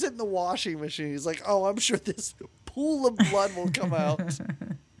 he puts it in the washing machine. He's like, oh, I'm sure this pool of blood will come out.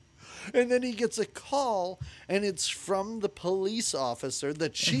 And then he gets a call, and it's from the police officer, the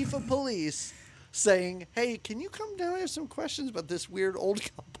chief of police, saying, hey, can you come down? I have some questions about this weird old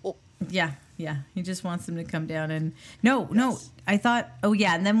couple. Yeah. He just wants them to come down and... No. I thought... Oh,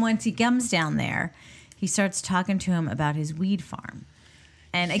 yeah. And then once he comes down there, he starts talking to him about his weed farm.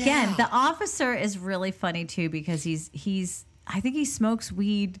 And again, the officer is really funny, too, because he's... I think he smokes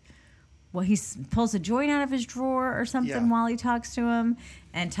weed... Well, he pulls a joint out of his drawer or something while he talks to him.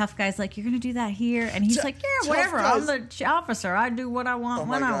 And Tough Guy's like, you're going to do that here? And he's like, yeah, whatever. I'm the officer. I do what I want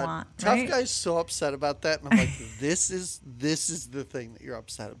when I want. Tough Guy's so upset about that. And I'm like, this is the thing that you're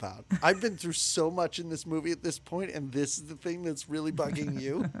upset about. I've been through so much in this movie at this point, and this is the thing that's really bugging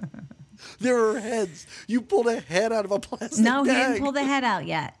you. There are heads. You pulled a head out of a plastic No, bag. he didn't pull the head out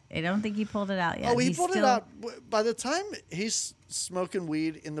yet. I don't think he pulled it out yet. Oh, he pulled it out. By the time he's smoking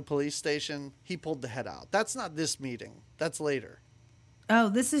weed in the police station, he pulled the head out. That's not this meeting. That's later. Oh,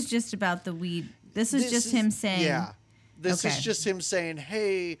 this is just about the weed. This is just him saying. Yeah. This is just him saying,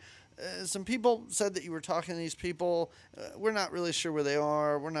 hey, some people said that you were talking to these people. We're not really sure where they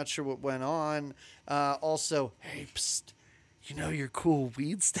are. We're not sure what went on. Also, hey, psst, you know your cool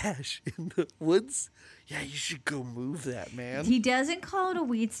weed stash in the woods? Yeah, you should go move that, man. He doesn't call it a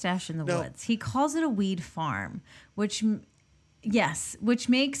weed stash in the woods. He calls it a weed farm, which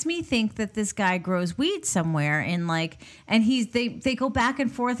makes me think that this guy grows weed somewhere and they go back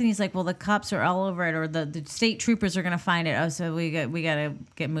and forth and he's like, well, the cops are all over it or the state troopers are going to find it. Oh, so we got to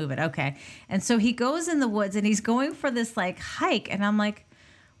get moving. Okay. And so he goes in the woods and he's going for this like hike. And I'm like,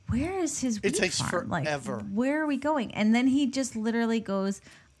 where is his weed farm? It takes forever. Like, where are we going? And then he just literally goes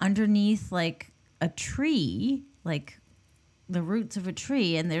underneath like a tree, like the roots of a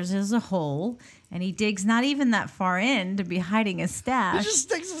tree, and there's a hole, and he digs not even that far in to be hiding his stash. He just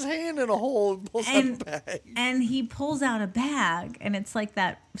sticks his hand in a hole and pulls out a bag. And he pulls out a bag, and it's like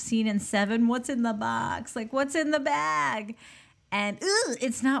that scene in Seven, what's in the box? Like, what's in the bag? And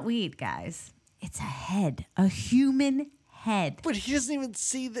it's not weed, guys. It's a head, a human head. But he doesn't even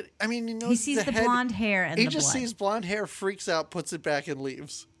see that. I mean, he knows he sees the blonde hair and the blood. He just sees blonde hair, freaks out, puts it back, and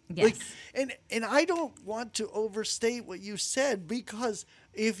leaves. Yes. And I don't want to overstate what you said, because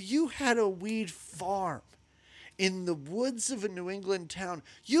if you had a weed farm in the woods of a New England town,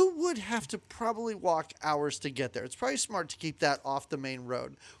 you would have to probably walk hours to get there. It's probably smart to keep that off the main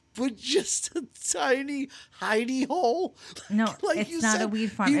road. But just a tiny hidey hole. No, it's not a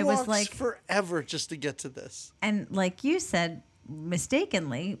weed farm. It was like forever just to get to this. And like you said,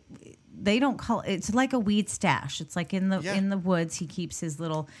 mistakenly, they don't call it. It's like a weed stash. It's like in the woods. He keeps his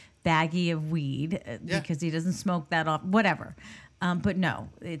little baggie of weed because he doesn't smoke that off. Whatever. But no,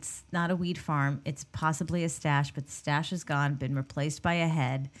 it's not a weed farm. It's possibly a stash, but the stash is gone, been replaced by a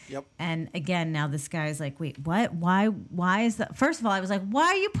head. Yep. And again, now this guy's like, wait, what? Why is that? First of all, I was like, why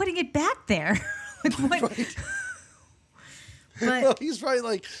are you putting it back there? Like, what? Right. But well, he's probably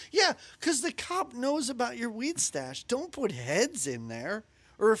like, yeah, because the cop knows about your weed stash. Don't put heads in there.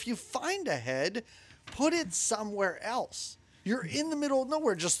 Or if you find a head, put it somewhere else. You're in the middle of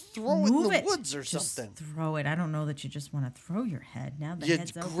nowhere. Just throw it in the woods or something. Throw it. I don't know that you just want to throw your head. Now the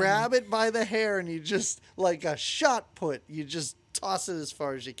head's open. You grab it by the hair and you just, like a shot put, you just toss it as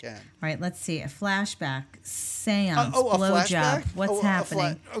far as you can. All right, let's see. A flashback. Seance. A flashback? Blowjob. What's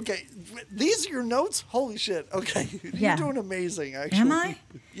happening? Okay. These are your notes? Holy shit. Okay. Yeah. You're doing amazing, actually. Am I?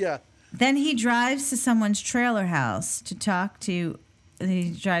 Yeah. Then he drives to someone's trailer house to talk to... He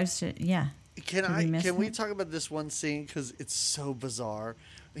drives to... Yeah. Can we talk about this one scene, because it's so bizarre?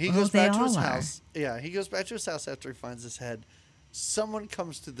 He goes back to his house. Yeah, he goes back to his house after he finds his head. Someone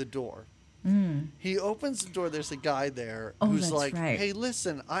comes to the door. He opens the door. There's a guy there who's like, hey,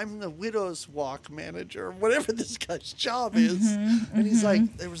 listen, I'm the Widow's Walk manager, whatever this guy's job is. And he's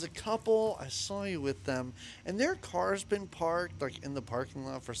like, there was a couple, I saw you with them, and their car's been parked like in the parking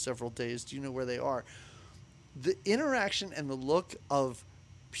lot for several days. Do you know where they are? The interaction and the look of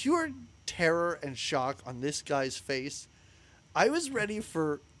pure terror and shock on this guy's face. I was ready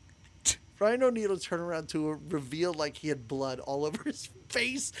for Ryan O'Neal to turn around to reveal like he had blood all over his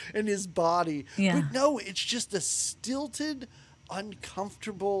face and his body. Yeah. But no, it's just a stilted,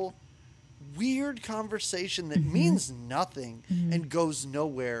 uncomfortable, weird conversation that means nothing and goes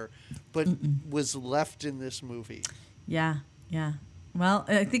nowhere, but was left in this movie. Yeah, yeah. Well,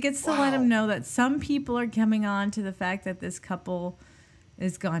 I think it's to let him know that some people are coming on to the fact that this couple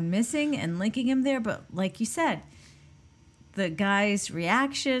is gone missing and linking him there. But like you said, the guy's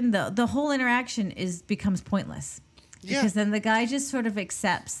reaction, the whole interaction becomes pointless. Yeah. Because then the guy just sort of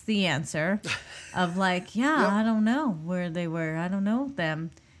accepts the answer of like, I don't know where they were. I don't know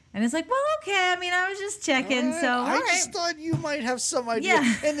them. And it's like, well, okay. I mean, I was just checking. I just thought you might have some idea.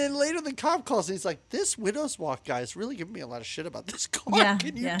 Yeah. And then later the cop calls and he's like, this Widow's Walk guy is really giving me a lot of shit about this car. Yeah,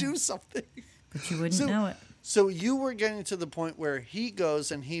 Can you do something? But you wouldn't know it. So you were getting to the point where he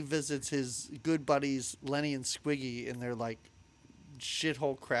goes and he visits his good buddies, Lenny and Squiggy, in their like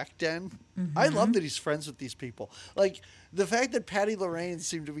shithole crack den. I love that he's friends with these people. Like the fact that Patty Lorraine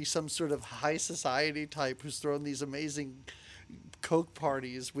seemed to be some sort of high society type who's throwing these amazing Coke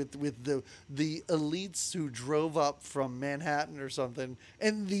parties with the elites who drove up from Manhattan or something,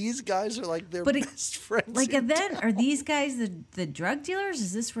 and these guys are like their best friends. Like, and then are these guys the drug dealers?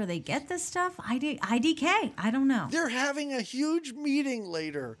 Is this where they get this stuff? IDK? I don't know. They're having a huge meeting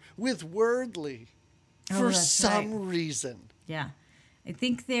later with Wordley for some reason. Yeah. I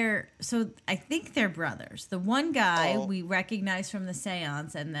think they're brothers. The one guy Oh. we recognize from the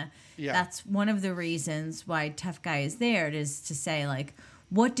seance, and Yeah. that's one of the reasons why Tough Guy is there, is to say, like,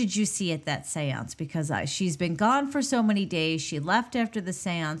 what did you see at that seance? Because she's been gone for so many days. She left after the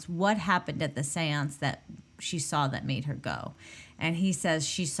seance. What happened at the seance that she saw that made her go? And he says,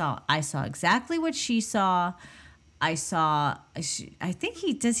 I saw exactly what she saw. I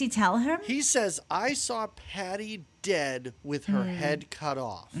think does he tell her? He says, I saw Patty dead with her head cut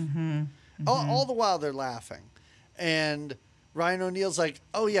off. All the while they're laughing. And Ryan O'Neal's like,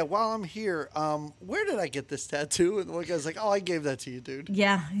 oh, yeah, while I'm here, where did I get this tattoo? And the one guy's like, oh, I gave that to you, dude.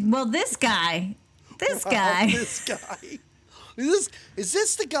 Yeah. Well, this guy. Is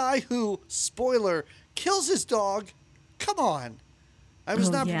this the guy who, spoiler, kills his dog? Come on. I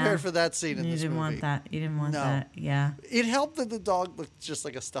was not prepared for that scene in this movie. You didn't want that. You didn't want that. Yeah. It helped that the dog looked just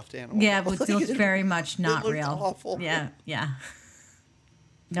like a stuffed animal. Yeah, but it looks very much not it looked real. Awful. Yeah.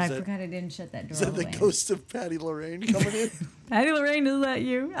 No, I forgot I didn't shut that door. Is that all the the way. ghost of Patty Lorraine coming in? Patty Lorraine, is that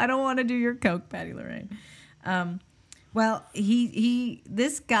you? I don't want to do your coke, Patty Lorraine. Well,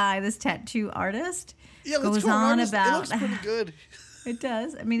 this guy, this tattoo artist, goes on about. It looks pretty good. It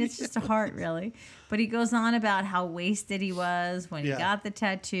does. I mean, it's just a heart, really. But he goes on about how wasted he was when he got the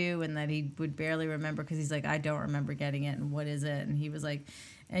tattoo, and that he would barely remember because he's like, I don't remember getting it, and what is it? And he was like,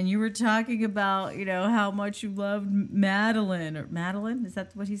 and you were talking about, how much you loved Madeline. Or Madeline? Is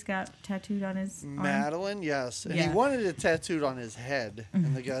that what he's got tattooed on his arm? Madeline, yes. And he wanted it tattooed on his head.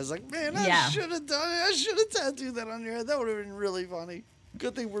 And the guy's like, man, I should have done it. I should have tattooed that on your head. That would have been really funny.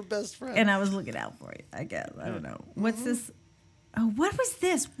 Good thing we're best friends. And I was looking out for you, I guess. I don't know. What's this? Oh, what was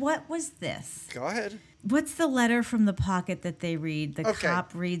this? What was this? Go ahead. What's the letter from the pocket that they read? The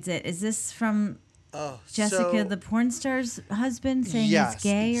cop reads it. Is this from Jessica, the porn star's husband, saying he's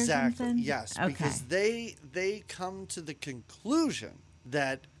gay or something? Yes, because they come to the conclusion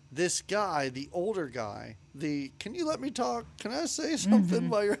that this guy, the older guy, can you let me talk? Can I say something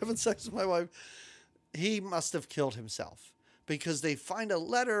while you're having sex with my wife? He must have killed himself because they find a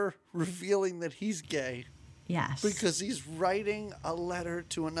letter revealing that he's gay. Yes. Because he's writing a letter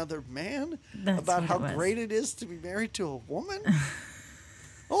to another man That's about how great it is to be married to a woman.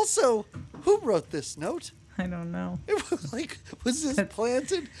 Also, who wrote this note? I don't know. It was was this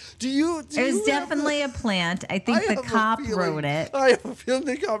planted? It was definitely a plant. I think the cop wrote it. I have a feeling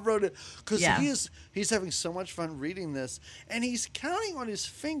the cop wrote it because he's having so much fun reading this, and he's counting on his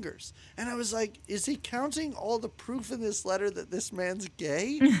fingers. And I was like, is he counting all the proof in this letter that this man's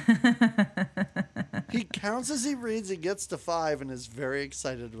gay? He counts as he reads. He gets to 5 and is very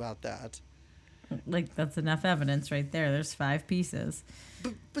excited about that. Like, that's enough evidence right there. There's 5 pieces.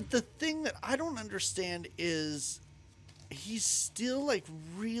 But the thing that I don't understand is he's still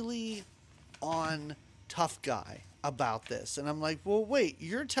really on Tough Guy about this. And I'm like, well, wait,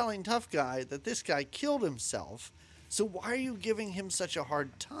 you're telling Tough Guy that this guy killed himself. So why are you giving him such a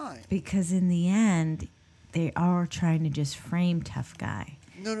hard time? Because in the end, they are trying to just frame Tough Guy.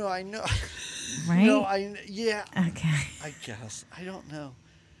 No, I know. Right? No, yeah. Okay. I guess. I don't know.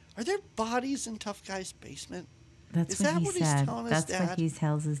 Are there bodies in Tough Guy's basement? That's what he said. He's telling his dad? That's what he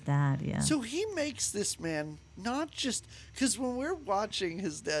tells his dad, yeah. So he makes this man not just... Because when we're watching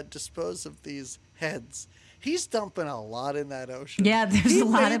his dad dispose of these heads, he's dumping a lot in that ocean. Yeah, there's a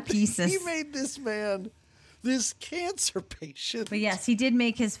lot of pieces. He made this man this cancer patient. But yes, he did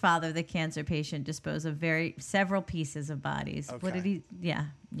make his father, the cancer patient, dispose of several pieces of bodies. Okay. What did he... Yeah.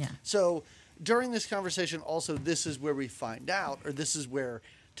 So during this conversation, also, this is where we find out, or this is where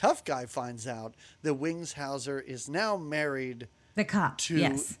Tough Guy finds out that Wings Hauser is now married the cop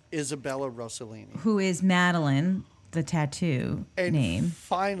to Isabella Rossellini, who is Madeline, the tattoo name.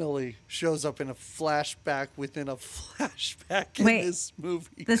 Finally shows up in a flashback within a flashback in this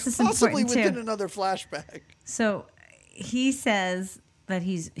movie. This is possibly within too. Another flashback. So he says that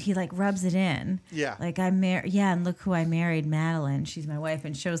he rubs it in. Yeah. Like I'm married. Yeah, and look who I married, Madeline. She's my wife,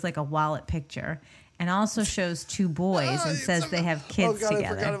 and shows like a wallet picture. And also shows 2 boys and says they have kids together. I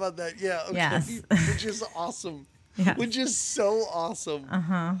forgot about that. Yeah. Okay. Yes. Which is awesome. Yeah. Which is so awesome.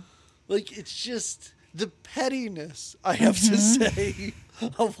 Uh-huh. Like, it's just the pettiness, I have to say,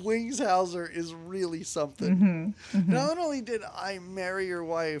 of Wings Hauser is really something. Not only did I marry your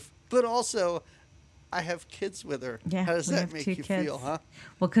wife, but also I have kids with her. Yeah, how does that make you kids. feel, huh?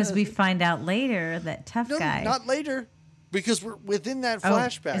 Well, because we find out later that Tough Guy... No, not later. Because we're within that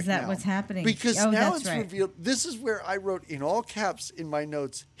flashback. Is that what's happening? Because now it's revealed. This is where I wrote in all caps in my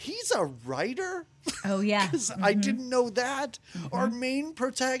notes, he's a writer? Oh, yeah. Because I didn't know that. Our main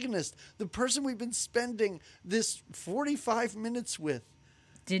protagonist, the person we've been spending this 45 minutes with,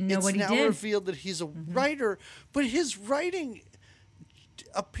 didn't know what he did. It's now revealed that he's a writer, but his writing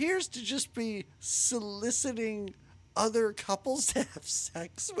appears to just be soliciting other couples to have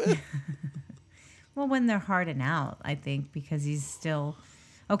sex with. Well, when they're harding out, I think, because he's still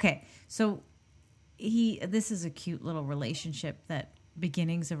okay. So this is a cute little relationship, that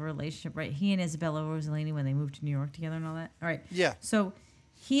beginnings of a relationship, right? He and Isabella Rossellini when they moved to New York together and all that. All right. Yeah. So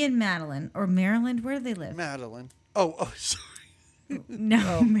he and Madeline, or Maryland, where do they live? Madeline. Oh, sorry.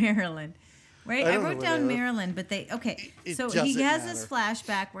 No, Maryland. Right? I wrote down they Maryland, but so he has this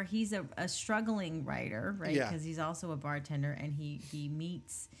flashback where he's a struggling writer, right? Yeah. Because he's also a bartender, and he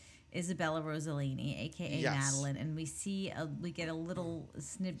meets Isabella Rossellini, aka Madeline, and we get a little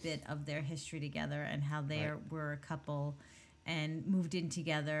snippet of their history together and how they were a couple and moved in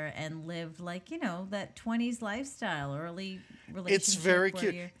together and lived like, that 20s lifestyle, early relationship. It's very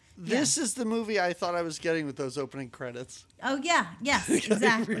cute. This is the movie I thought I was getting with those opening credits. Oh, yeah. Yes,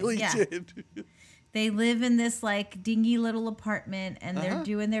 exactly. I really did. They live in this like dingy little apartment, and they're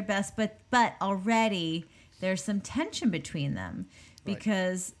doing their best, but already there's some tension between them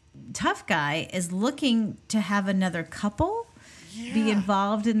because Tough Guy is looking to have another couple be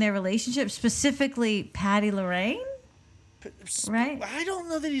involved in their relationship, specifically Patty Lorraine. Right? I don't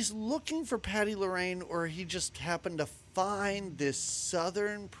know that he's looking for Patty Lorraine, or he just happened to find this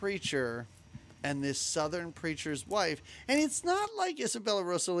Southern preacher and this Southern preacher's wife. And it's not like Isabella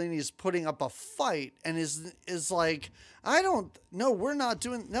Rossellini is putting up a fight and is like, we're not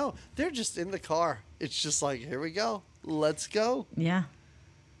doing. No, they're just in the car. It's just like, here we go. Let's go. Yeah.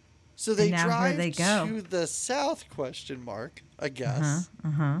 So they drive to the south, I guess.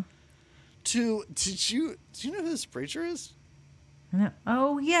 Do you know who this preacher is? No.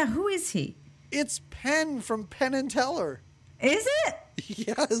 Oh, yeah. Who is he? It's Penn from Penn and Teller. Is it?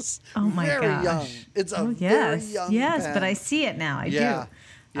 Yes. Oh, my gosh. Very young. It's very young Yes, Penn. But I see it now. I do.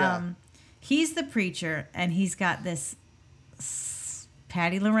 Yeah. He's the preacher, and he's got this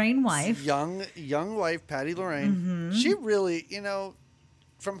Patty Lorraine wife. Young wife, Patty Lorraine. Mm-hmm. She really,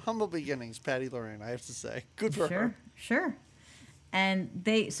 from humble beginnings, Patty Lorraine, I have to say. Good for her. Sure. And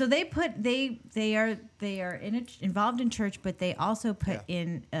they are involved in church, but they also put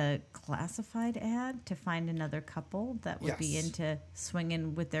in a classified ad to find another couple that would be into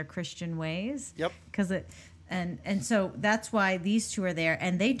swinging with their Christian ways. Yep. And so that's why these two are there,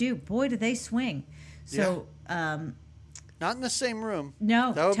 and do they swing. So not in the same room.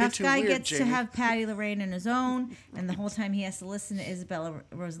 No, that would Tough be too Guy weird, gets Jamie. to have Patty Lorraine in his own, and the whole time he has to listen to Isabella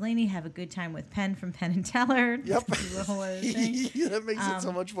Rossellini, have a good time with Penn from Penn and Teller. Yep. The whole other thing. That makes it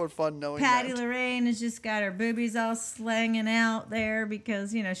so much more fun knowing Patty that. Lorraine has just got her boobies all slanging out there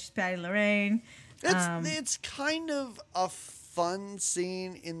because, she's Patty Lorraine. It's kind of a fun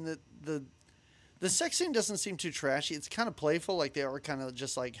scene in the sex scene doesn't seem too trashy. It's kind of playful, like they are kind of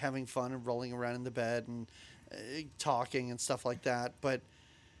just like having fun and rolling around in the bed and talking and stuff like that. But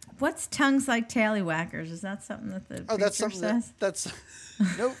what's tongues like tallywhackers? Is that something that the preacher something says? that's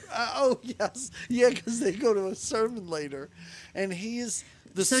no. Yes, yeah, because they go to a sermon later, and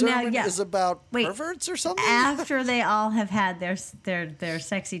sermon is about perverts or something. After they all have had their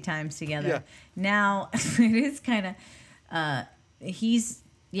sexy times together, now it is kind of he's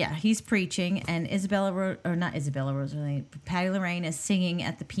preaching, and Patty Lorraine is singing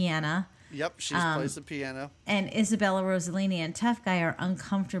at the piano. Yep, she plays the piano. And Isabella Rossellini and Tough Guy are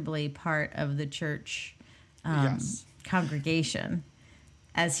uncomfortably part of the church congregation,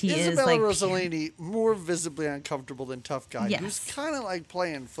 as he Isabella is Rossellini more visibly uncomfortable than Tough Guy, who's kind of like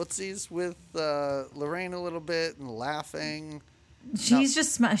playing footsies with Lorraine a little bit and laughing. She's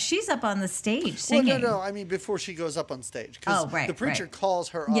she's up on the stage singing. Well, no. I mean, before she goes up on stage, because the preacher calls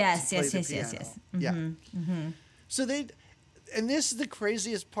her up to play the piano. Yes. Mm-hmm. Yeah. Mm-hmm. So and this is the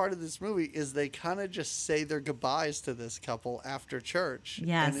craziest part of this movie, is they kind of just say their goodbyes to this couple after church.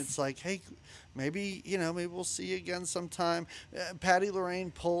 Yes. And it's like, hey, maybe we'll see you again sometime. Patty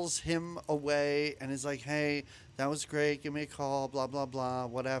Lorraine pulls him away and is like, hey, that was great. Give me a call, blah, blah, blah,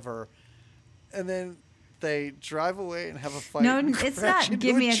 whatever. And then they drive away and have a fight. No, it's not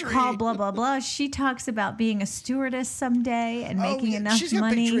give me a call, blah, blah, blah. She talks about being a stewardess someday and making enough money. She's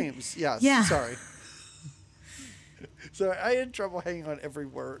got big dreams. Yes. Yeah. Sorry. Sorry, I had trouble hanging on every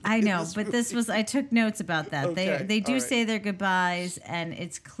word. I know, but I took notes about that. Okay, they do say their goodbyes, and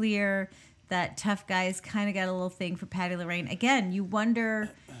it's clear that Tough Guy's kind of got a little thing for Patty Lorraine. Again, you wonder,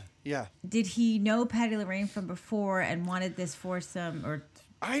 did he know Patty Lorraine from before and wanted this foursome, or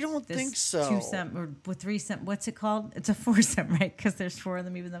I don't think so. Twosome or threesome. What's it called? It's a foursome, right? Because there's four of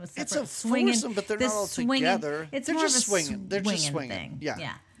them, even though it's separate. It's a foursome, but they're not all together. It's they're more just of a swinging. They're just swinging. Thing.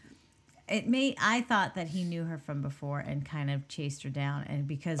 Yeah. I thought that he knew her from before and kind of chased her down, and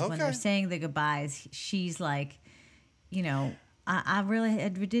because when they're saying the goodbyes, she's like, I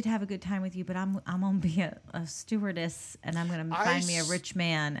did have a good time with you, but I'm gonna be a stewardess, and I'm gonna find me a rich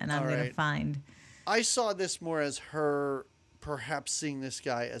man, and I'm gonna find. I saw this more as her perhaps seeing this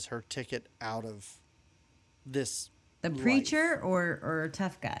guy as her ticket out of this. The preacher or a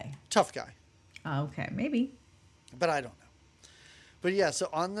tough guy? Tough guy. Oh, okay, maybe. But I don't know. But yeah, so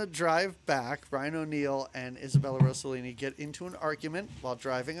on the drive back, Ryan O'Neal and Isabella Rossellini get into an argument while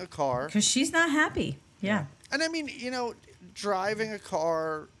driving a car. Because she's not happy. Yeah. And I mean, driving a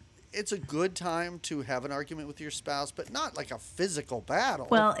car, it's a good time to have an argument with your spouse, but not like a physical battle.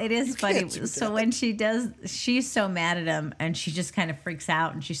 Well, it is funny. So when she's so mad at him, and she just kind of freaks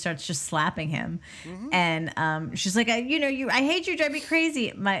out, and she starts just slapping him. Mm-hmm. And she's like, I hate you, drive me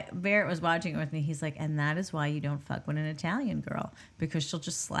crazy. My Barrett was watching it with me. He's like, and that is why you don't fuck with an Italian girl, because she'll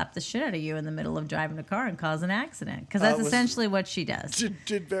just slap the shit out of you in the middle of driving a car and cause an accident. Because that's essentially what she does.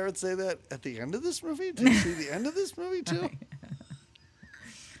 Did Barrett say that at the end of this movie? Did you see the end of this movie too?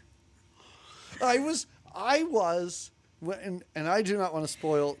 I was, and I do not want to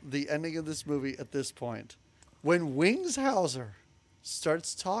spoil the ending of this movie at this point. When Wings Hauser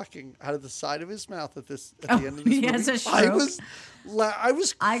starts talking out of the side of his mouth at the end of this movie, I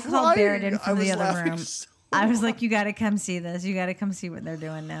was crying. I called Barrett in from the other room. So I was like, you got to come see this. You got to come see what they're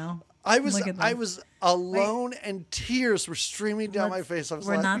doing now. I was alone, and tears were streaming down my face. I was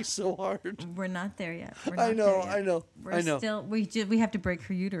laughing so hard. We're not there yet. I know. Still, we have to break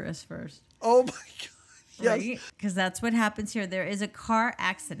her uterus first. Oh my God! Yes, right? Because that's what happens here. There is a car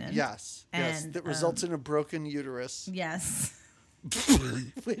accident. Yes, that results in a broken uterus. Yes.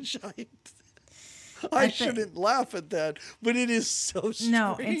 Which I shouldn't laugh at that, but it is so strange.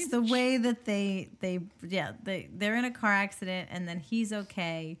 No, it's the way that they're in a car accident, and then he's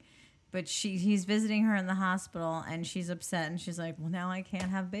okay. But he's visiting her in the hospital, and she's upset, and she's like, well, now I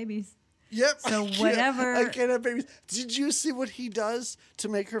can't have babies. Yep. So whatever. I can't have babies. Did you see what he does to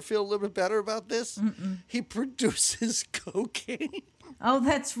make her feel a little bit better about this? Mm-mm. He produces cocaine. Oh,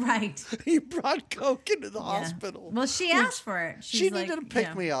 that's right. He brought coke into the hospital. Well, she asked for it. She needed to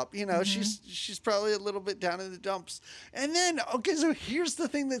pick me up. Mm-hmm. She's probably a little bit down in the dumps. And then, okay, so here's the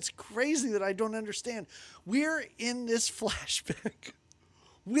thing that's crazy that I don't understand. We're in this flashback.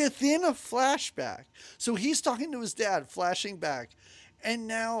 Within a flashback. So he's talking to his dad, flashing back. And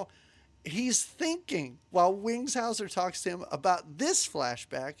now he's thinking, while Wings Hauser talks to him about this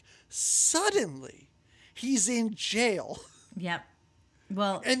flashback, suddenly he's in jail. Yep.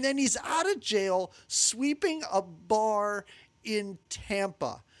 Well, and then he's out of jail sweeping a bar in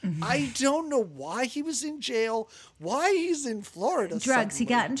Tampa. Mm-hmm. I don't know why he was in jail, why he's in Florida. Drugs. Suddenly. He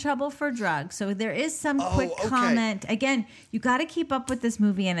got in trouble for drugs. So there is some quick comment. Again, you got to keep up with this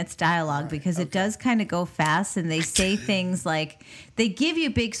movie and its dialogue because it does kind of go fast, and they say things like they give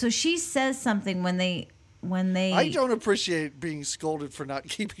you big. So she says something when they. I don't appreciate being scolded for not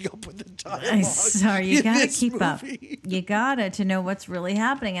keeping up with the dialogue. I'm sorry, you gotta keep up. You gotta to know what's really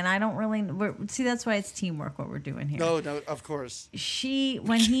happening, and I don't really see. That's why it's teamwork. What we're doing here. No, of course.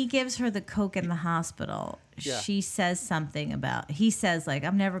 When he gives her the coke in the hospital, she says something about. He says like,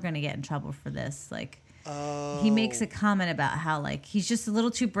 "I'm never gonna get in trouble for this." Like. He makes a comment about how he's just a little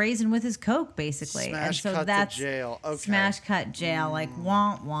too brazen with his coke, basically. Smash and so cut that's to jail. Okay. Smash cut jail, like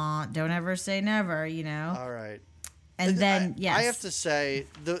want. Don't ever say never, All right. And then I have to say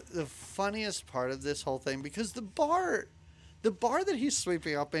the funniest part of this whole thing, because the bar that he's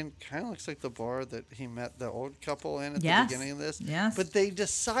sweeping up in kind of looks like the bar that he met the old couple in at the beginning of this. Yes. But they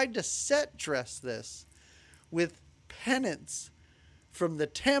decide to set dress this with pennants from the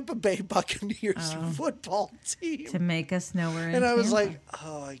Tampa Bay Buccaneers football team. To make us know we're in Tampa. And I was like,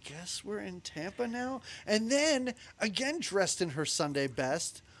 I guess we're in Tampa now? And then, again dressed in her Sunday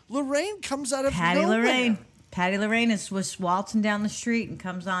best, Lorraine comes out of nowhere. Patty Lorraine was waltzing down the street and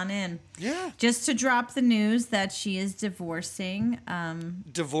comes on in. Yeah. Just to drop the news that she is divorcing.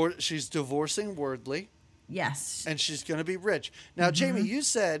 She's divorcing Wordley. Yes. And she's going to be rich. Now, Jamie, you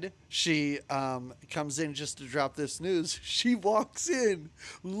said she comes in just to drop this news. She walks in,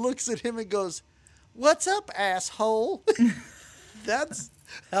 looks at him and goes, "What's up, asshole?" That's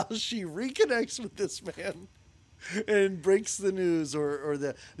how she reconnects with this man and breaks the news or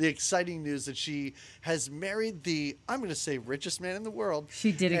the exciting news that she has married the, I'm going to say, richest man in the world.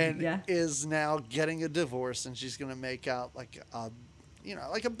 She did it, and is now getting a divorce, and she's going to make out like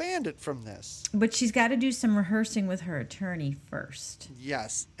a bandit from this. But she's got to do some rehearsing with her attorney first.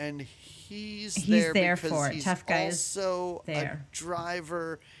 Yes, and he's there because for it. He's Tough guy also is there. A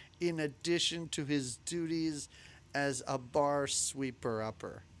driver in addition to his duties as a bar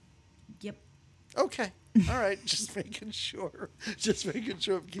sweeper-upper. Yep. Okay. All right. Just making sure.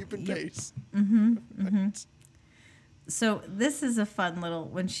 I'm keeping pace. Mm-hmm. Mm-hmm. So this is a fun little,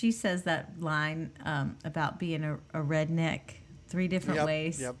 when she says that line about being a redneck, 3 different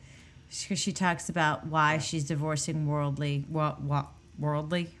ways. Yep. She talks about why she's divorcing Wardley. Wardley?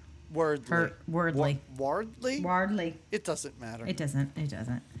 Wardley. Wardley. It doesn't matter. It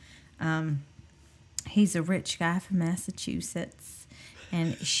doesn't. He's a rich guy from Massachusetts,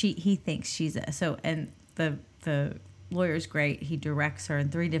 and he thinks she's and the lawyer's great. He directs her in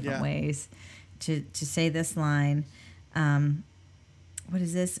 3 different ways to say this line. What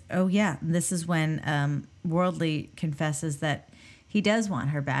is this? Oh yeah, this is when Wardley confesses that he does want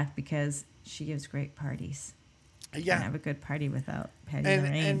her back because she gives great parties. Yeah, can't have a good party without Patty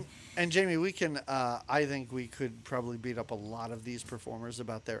Lorraine. And Jamie, we can. I think we could probably beat up a lot of these performers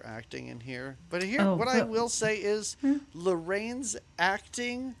about their acting in here. But I will say is Lorraine's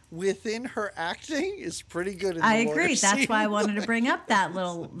acting within her acting is pretty good. I agree. That's why I wanted to bring up that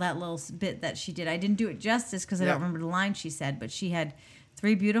little bit that she did. I didn't do it justice because I don't remember the line she said, but she had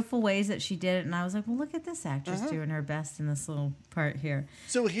 3 beautiful ways that she did it, and I was like, well, look at this actress doing her best in this little part here.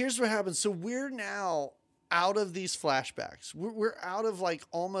 So here's what happens. So we're now out of these flashbacks. We're out of like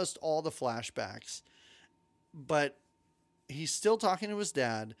almost all the flashbacks, but he's still talking to his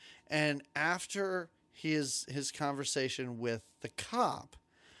dad. And after his conversation with the cop,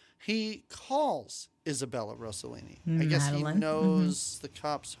 he calls Isabella Rossellini. I guess he knows the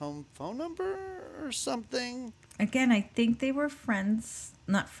cop's home phone number or something. Again, I think they were friends,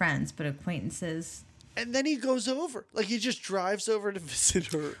 not friends, but acquaintances. And then he goes over, like he just drives over to visit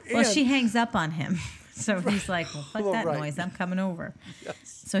her. Well, she hangs up on him. So he's like, well, fuck that noise. I'm coming over. Yes.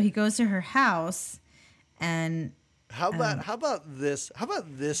 So he goes to her house, and how about this? How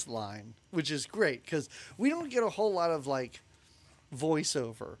about this line, which is great because we don't get a whole lot of like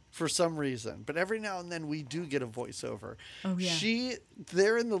voiceover for some reason, but every now and then we do get a voiceover. Oh yeah.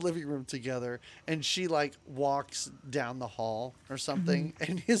 They're in the living room together, and she like walks down the hall or something,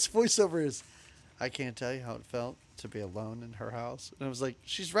 and his voiceover is, "I can't tell you how it felt to be alone in her house." And I was like,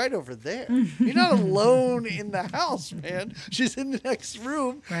 she's right over there. You're not alone in the house, man. She's in the next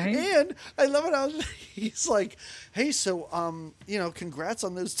room. Right. And I love it how he's like, hey, so, congrats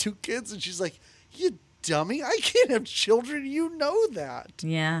on those 2 kids. And she's like, you dummy. I can't have children. You know that.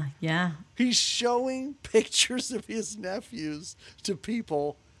 Yeah, yeah. He's showing pictures of his nephews to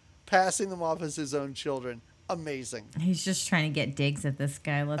people, passing them off as his own children. Amazing. He's just trying to get digs at this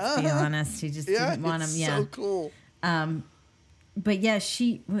guy. Let's be honest. He just didn't want him. Yeah, so cool. But yeah,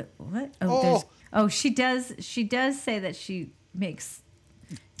 she what? She does. She does say that she makes.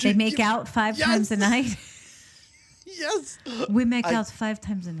 They make out 5 times a night. Yes, we make out 5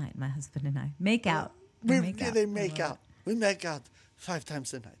 times a night. My husband and I make out. They make out. We make out 5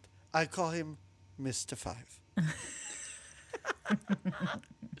 times a night. I call him Mr. 5.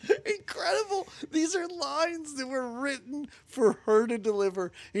 Incredible. These are lines that were written for her to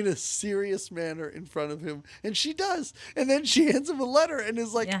deliver in a serious manner in front of him. And she does. And then she hands him a letter and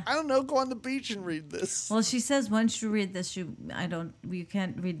is like, I don't know, go on the beach and read this. Well, she says, once you read this, you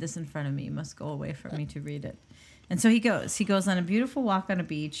can't read this in front of me. You must go away from me to read it. And so he goes. He goes on a beautiful walk on a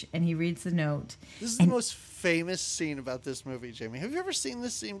beach, and he reads the note. This is the most famous scene about this movie, Jamie. Have you ever seen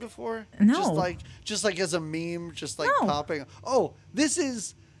this scene before? No. Just like as a meme, popping. Oh, this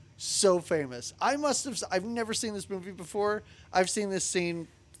is so famous. I've never seen this movie before. I've seen this scene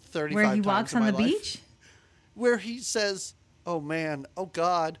 35 times where he walks on the beach? Where he says, oh man, oh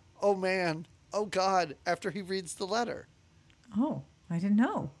God, oh man, oh God, after he reads the letter. Oh, I didn't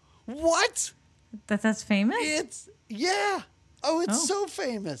know. What? That's famous? It's so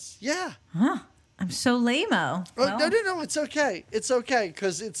famous. Yeah. Huh. I'm so lame-o. Well, no. It's okay. It's okay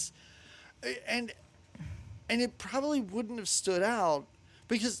because it's, and it probably wouldn't have stood out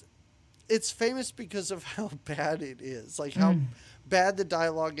because it's famous because of how bad it is. Like how bad the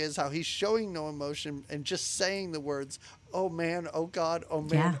dialogue is, how he's showing no emotion and just saying the words, oh man, oh God, oh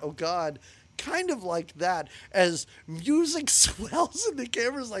man, oh God. Kind of like that as music swells and the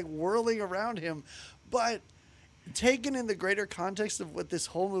camera's like whirling around him. But taken in the greater context of what this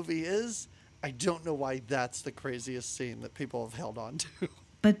whole movie is, I don't know why that's the craziest scene that people have held on to.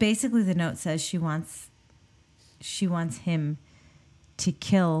 But basically the note says she wants him to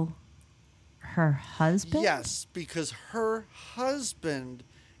kill her husband? Yes, because her husband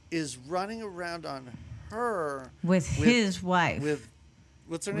is running around on her with his wife. With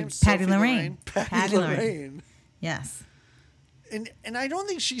what's her name? Patty Lorraine. Patty Lorraine. Yes. And I don't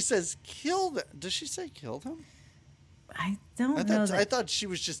think she says killed him. Does she say killed him? I don't know. I thought she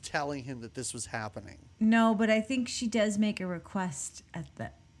was just telling him that this was happening. No, but I think she does make a request at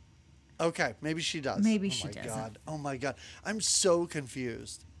the. Okay, maybe she does. Maybe she does. Oh my God. I'm so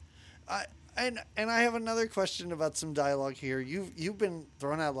confused. And I have another question about some dialogue here. You've been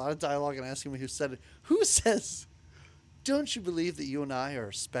throwing out a lot of dialogue and asking me who said it. Who says, "Don't you believe that you and I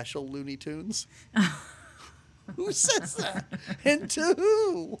are special Looney Tunes"? Who says that? And to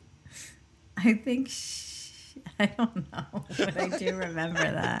who? I think I don't know, but I do remember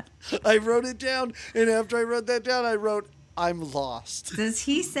that. I wrote it down, and after I wrote that down, I wrote, "I'm lost." Does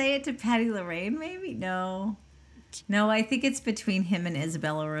he say it to Patty Lorraine? Maybe no. I think it's between him and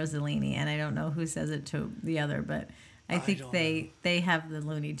Isabella Rossellini, and I don't know who says it to the other, but I think they have the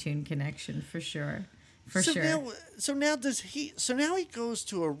Looney Tune connection for sure. So now he goes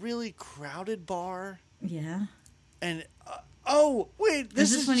to a really crowded bar. Yeah. And wait,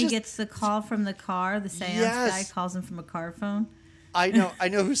 this is when he gets the call from the car. The seance guy calls him from a car phone. I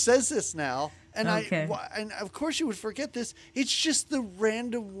know who says this now. And okay. And of course you would forget this. It's just the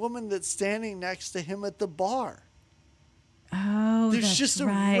random woman that's standing next to him at the bar. Oh, there's just a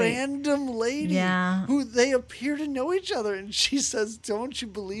random lady who they appear to know each other, and she says, "Don't you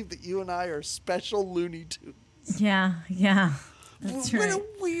believe that you and I are special Looney Tunes?" Yeah, that's right.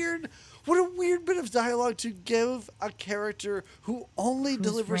 What a weird bit of dialogue to give a character who only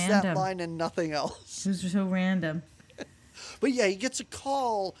delivers that line and nothing else. Who's so random. But yeah, he gets a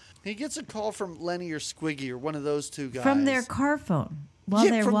call. He gets a call from Lenny or Squiggy or one of those two guys from their car phone. While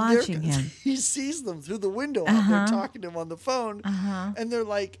they're watching him. He sees them through the window out there talking to him on the phone. And they're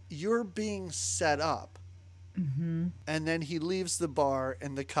like, "You're being set up." Mm-hmm. And then he leaves the bar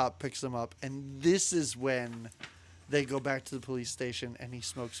and the cop picks him up. And this is when they go back to the police station and he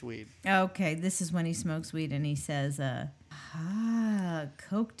smokes weed. Okay, this is when he smokes weed and he says,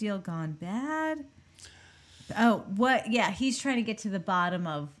 coke deal gone bad? Oh, what? Yeah, he's trying to get to the bottom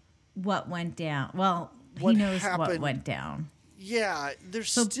of what went down. Well, he knows what went down. Yeah, there's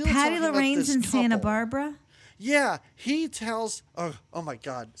still Patty talking Lorraine's about in this Santa couple. Barbara? Yeah, he tells... Oh my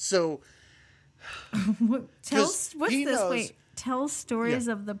God. So... What's this? Knows, wait, tell stories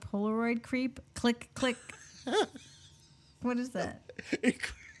of the Polaroid creep? Click, click. What is that?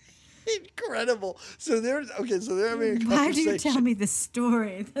 Incredible. So they're having a conversation. Why do you tell me this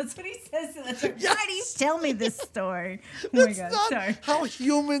story? That's what he says to the yes. Why do you tell me this story? Oh my God, sorry. How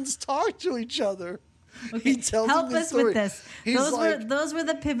humans talk to each other. Okay, help us with this. Those were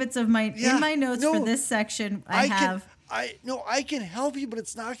the pivots of my notes for this section. I can help you, but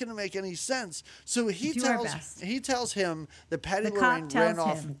it's not going to make any sense. So he tells him that Patty Lorraine ran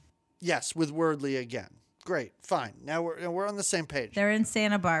off. Yes, with Wordley again. Great, fine. Now we're on the same page. They're in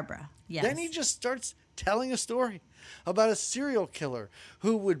Santa Barbara. Yes. Then he just starts telling a story about a serial killer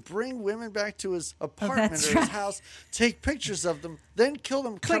who would bring women back to his apartment or his house, take pictures of them, then kill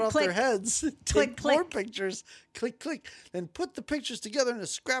them, cut off their heads, take more pictures, click, then put the pictures together in a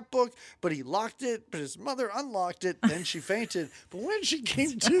scrapbook, but he locked it, but his mother unlocked it, then she fainted. But when she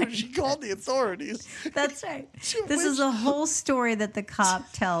came to, she called the authorities. That's right. This is a whole story that the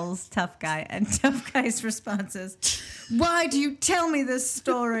cop tells Tough Guy, and Tough Guy's response is, "Why do you tell me this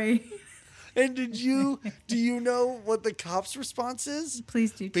story?" And do you know what the cop's response is?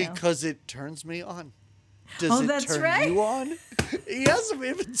 Please do tell. Because it turns me on. Does it turn you on? He asks him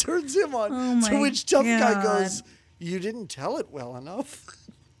if it turns him on. To which Tough Guy goes, "You didn't tell it well enough."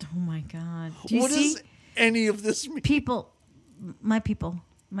 Oh my God. What does any of this mean?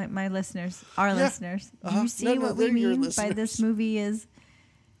 My listeners, our listeners. You see what we mean by this movie is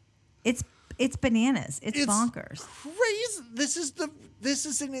it's bananas. It's bonkers. Crazy. This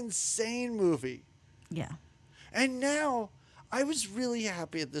is an insane movie. Yeah. And now I was really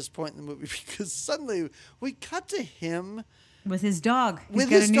happy at this point in the movie because suddenly we cut to him with his dog. He's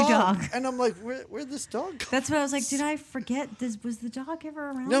got a new dog. And I'm like, where'd this dog go? That's what I was like, did I forget? Was the dog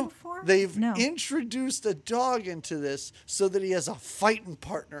ever around before? They've introduced a dog into this so that he has a fighting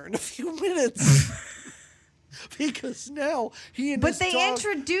partner in a few minutes. Because now he and his dog... But they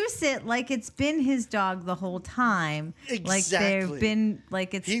introduce it like it's been his dog the whole time. Exactly. Like they've been...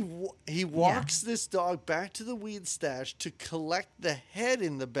 Like it's... He walks this dog back to the weed stash to collect the head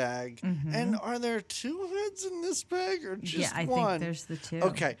in the bag. Mm-hmm. And are there two heads in this bag or just one? Yeah, I think there's the two.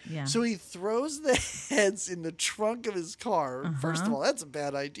 Okay. Yeah. So he throws the heads in the trunk of his car. Uh-huh. First of all, that's a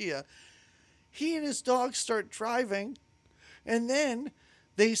bad idea. He and his dog start driving. And then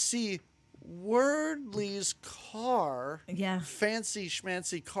they see... Wordley's car, fancy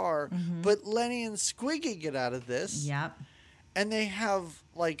schmancy car, but Lenny and Squiggy get out of this. Yep. And they have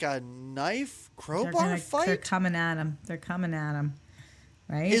like a knife crowbar fight. They're coming at him.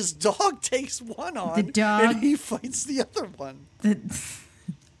 Right? His dog takes one on, and he fights the other one.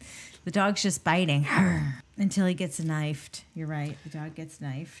 The dog's just biting until he gets knifed. You're right. The dog gets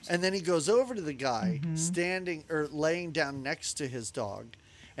knifed. And then he goes over to the guy standing or laying down next to his dog.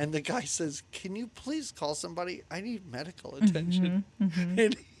 And the guy says, "Can you please call somebody? I need medical attention."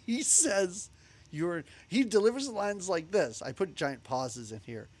 And he says, he delivers the lines like this. I put giant pauses in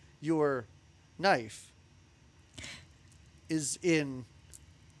here. "Your knife is in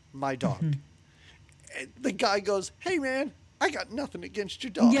my dog." And the guy goes, "Hey man, I got nothing against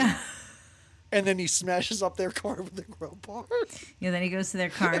your dog." Yeah. And then he smashes up their car with a crowbar. Yeah, then he goes to their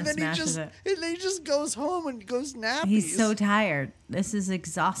car and smashes it. And then he just goes home and goes nappy. He's so tired. This is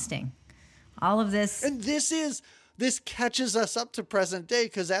exhausting. All of this. And this catches us up to present day,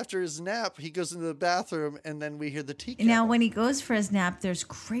 because after his nap, he goes into the bathroom and then we hear the tea kettle. Now, when he goes for his nap, there's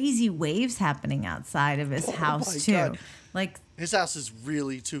crazy waves happening outside of his house, too. God. Like, his house is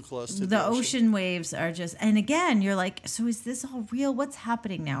really too close to the ocean waves are just, and again, you're like, so is this all real? What's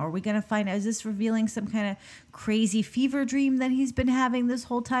happening now? Are we going to find out? Is this revealing some kind of crazy fever dream that he's been having this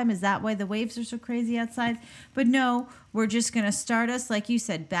whole time? Is that why the waves are so crazy outside? But no, we're just going to start us, like you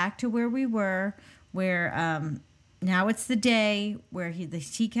said, back to where we were, where now it's the day where the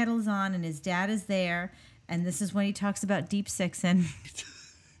tea kettle is on and his dad is there. And this is when he talks about deep sixing.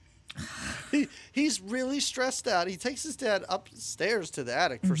 He's really stressed out. He takes his dad upstairs to the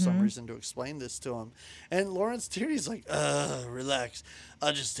attic for some reason to explain this to him. And Lawrence Tierney's like, relax.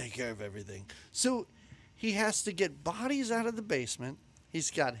 I'll just take care of everything. So he has to get bodies out of the basement.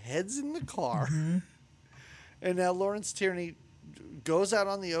 He's got heads in the car. And now Lawrence Tierney goes out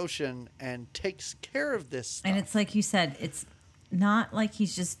on the ocean and takes care of this stuff. And it's like you said, it's not like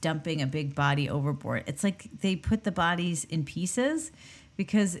he's just dumping a big body overboard. It's like they put the bodies in pieces,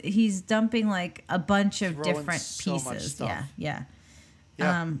 because he's dumping like a bunch of different pieces. Yeah.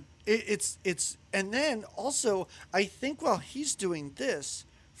 It's and then also, I think while he's doing this,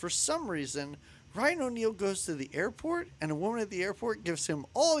 for some reason, Ryan O'Neal goes to the airport, and a woman at the airport gives him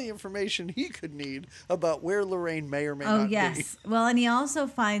all the information he could need about where Lorraine may or may not be. Oh, yes. Well, and he also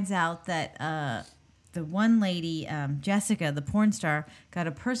finds out that the one lady, Jessica, the porn star, got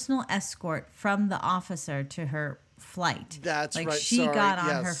a personal escort from the officer to her flight. That's like right. She got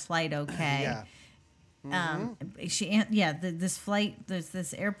on her flight okay. Yeah.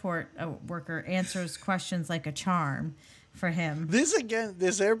 This airport worker answers questions like a charm for him.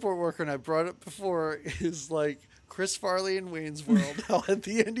 This airport worker, and I brought it before, is like Chris Farley in Wayne's World. How at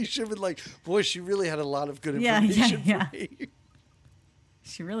the end he should have been like, boy, she really had a lot of good information for me.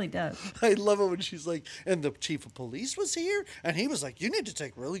 She really does. I love it when she's like, and the chief of police was here, and he was like, you need to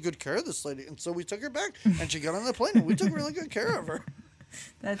take really good care of this lady. And so we took her back, and she got on the plane, and we took really good care of her.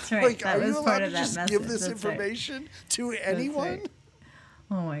 That's right. Like, that are was you part allowed of to that just message. give this That's information to anyone? Right.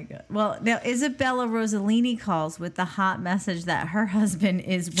 Oh, my God. Well, now Isabella Rossellini calls with the hot message that her husband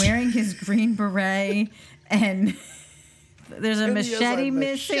is wearing his green beret, and there's a machete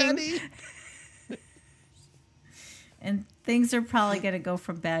missing. And things are probably going to go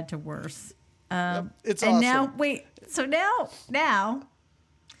from bad to worse. It's and awesome. Now.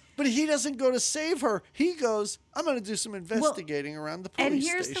 But he doesn't go to save her. He goes, I'm going to do some investigating around the police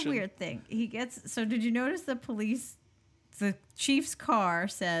station. And here's the weird thing. So did you notice the chief's car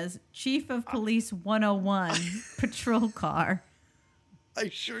says Chief of Police 101 patrol car. I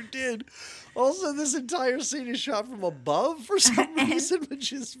sure did. Also, this entire scene is shot from above for some reason,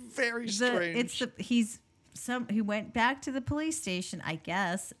 which is very strange. He went back to the police station, I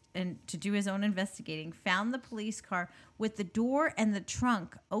guess, and to do his own investigating, found the police car with the door and the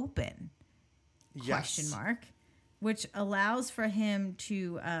trunk open. Yes. Which allows for him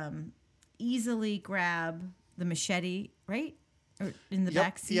to easily grab the machete, right? Or in the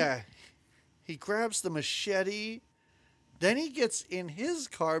back seat. Yeah. He grabs the machete. Then he gets in his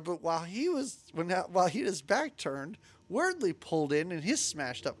car, but while he had his back turned, Wordley pulled in his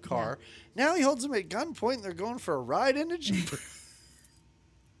smashed up car. Yeah. Now he holds him at gunpoint, and they're going for a ride in a Jeep.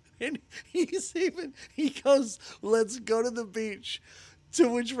 And he goes, let's go to the beach. To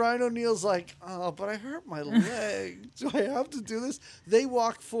which Ryan O'Neal's like, oh, but I hurt my leg. Do I have to do this? They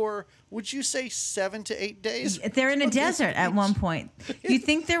walk for, would you say 7 to 8 days? They're in a desert at one point. You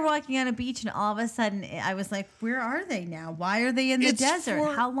think they're walking on a beach, and all of a sudden, I was like, where are they now? Why are they in the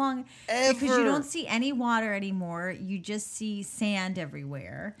desert? How long? Because you don't see any water anymore. You just see sand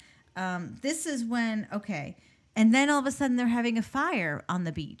everywhere. This is when, okay. And then all of a sudden they're having a fire on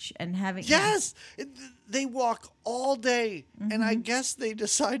the beach and having... Yes! They walk all day. Mm-hmm. And I guess they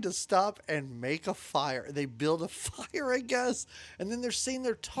decide to stop and make a fire. They build a fire, I guess. And then they're saying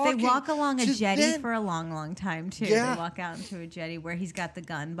they're talking. They walk along a jetty for a long, long time, too. Yeah. They walk out into a jetty where he's got the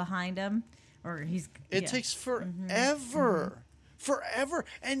gun behind him. It takes forever. Mm-hmm. Forever.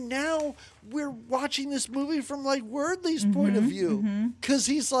 And now we're watching this movie from, like, Wordley's point of view. Because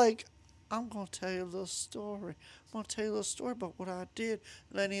he's like... I'm going to tell you a little story. I'm going to tell you a little story about what I did.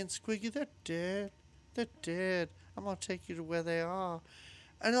 Lenny and Squiggy, they're dead. They're dead. I'm going to take you to where they are.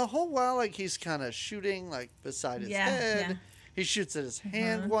 And the whole while, like, he's kind of shooting, like, beside his head. Yeah. He shoots at his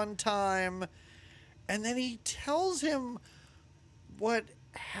hand one time. And then he tells him what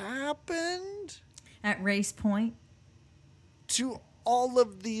happened. At Race Point. To all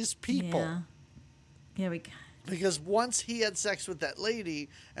of these people. Yeah, because once he had sex with that lady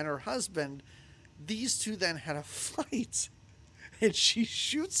and her husband, these two then had a fight. And she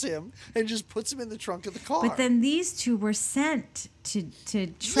shoots him and just puts him in the trunk of the car. But then these two were sent to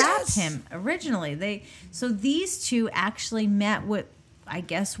trap him originally. So these two actually met with, I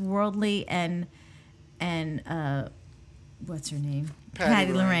guess, Worldly and what's her name?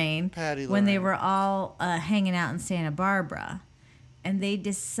 Patty Lorraine. When they were all hanging out in Santa Barbara. And they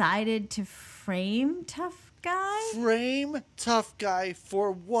decided to frame Tough Guy? Frame Tough Guy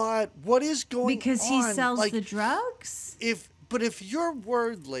for what? What is going on? Because he sells the drugs? But if you're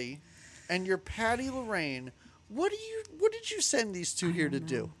Wordley and you're Patty Lorraine, what did you send these two here to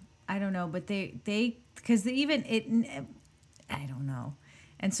do? I don't know, but I don't know.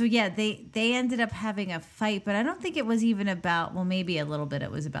 And so, yeah, they ended up having a fight, but I don't think it was even about, well, maybe a little bit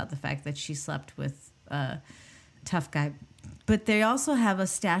it was about the fact that she slept with Tough Guy. But they also have a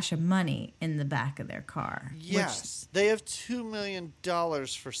stash of money in the back of their car. Yes. They have $2 million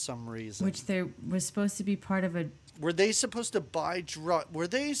for some reason. Which was supposed to be part of a... Were they supposed to buy Were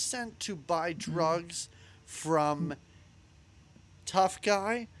they sent to buy drugs from Tough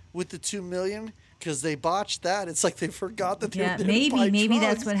Guy with the $2 million? Because they botched that. It's like they forgot that they were there to buy maybe drugs.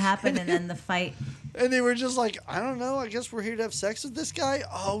 That's what happened, and then the fight. And they were just like, I don't know. I guess we're here to have sex with this guy.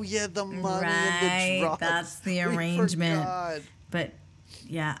 Oh yeah, the money and the drugs. That's the arrangement. But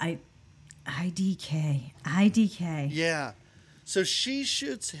yeah, IDK. Yeah. So she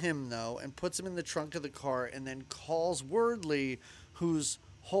shoots him, though, and puts him in the trunk of the car and then calls Wordley, who's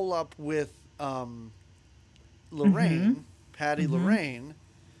hole up with Lorraine, Patty Lorraine.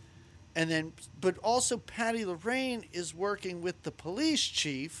 And then, but also Patty Lorraine is working with the police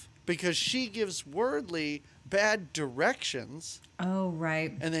chief because she gives Wordley bad directions. Oh,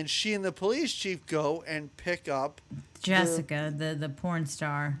 right. And then she and the police chief go and pick up Jessica, the porn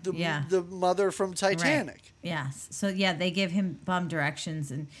star. The mother from Titanic. Right. Yes. So, yeah, they give him bum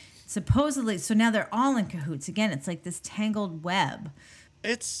directions. And supposedly, so now they're all in cahoots. Again, it's like this tangled web.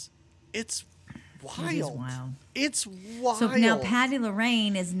 It's wild. It is wild. It's wild. So now Patty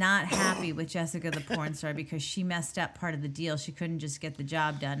Lorraine is not happy with Jessica the porn star because she messed up part of the deal. She couldn't just get the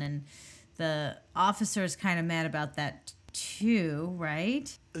job done. And the officer is kind of mad about that too,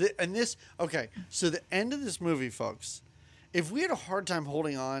 right? So the end of this movie, folks, if we had a hard time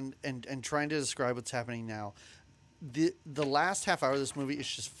holding on and trying to describe what's happening now, the last half hour of this movie is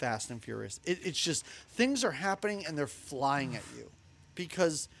just fast and furious. It's just things are happening and they're flying at you.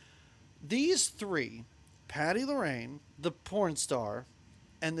 Because these three, Patty Lorraine, the porn star,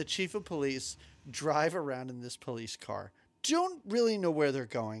 and the chief of police, drive around in this police car. Don't really know where they're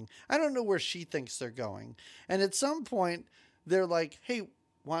going. I don't know where she thinks they're going. And at some point, they're like, hey,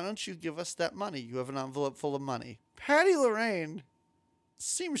 why don't you give us that money? You have an envelope full of money. Patty Lorraine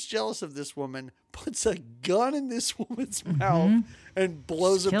seems jealous of this woman, puts a gun in this woman's mouth, and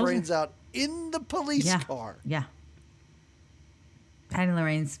blows her brains out in the police car. Yeah. Patty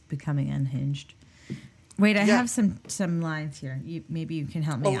Lorraine's becoming unhinged. Wait, I have some lines here. Maybe you can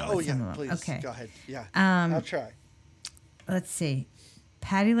help me out with some of them. Please. Okay. Go ahead. Yeah. I'll try. Let's see.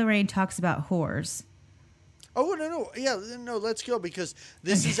 Patty Lorraine talks about whores. Oh, no. Yeah, no, let's go because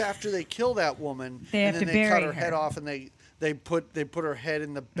this is after they kill that woman. They have to bury her. Cut her head off and they put her head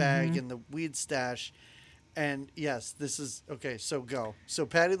in the bag in the weed stash. And yes, this is okay, so go. So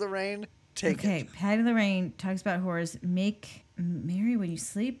Patty Lorraine, take it. Okay, Patty Lorraine talks about whores. Mary, when you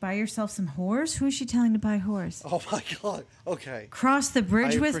sleep, buy yourself some whores. Who is she telling to buy whores? Oh my God. Okay. Cross the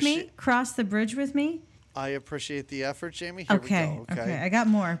bridge with me. Cross the bridge with me. I appreciate the effort, Jamie. Here we go. Okay. I got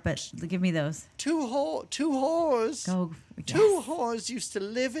more, but give me those. Two whores. Go. Two whores used to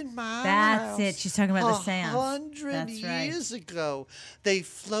live in my house. That's it. She's talking about the seance. 100 years ago. They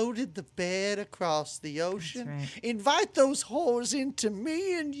floated the bed across the ocean. That's right. Invite those whores into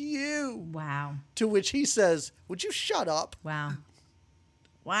me and you. Wow. To which he says, would you shut up?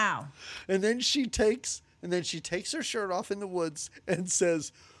 Wow. And then she takes her shirt off in the woods and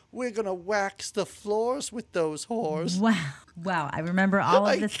says, we're going to wax the floors with those whores. Wow. I remember all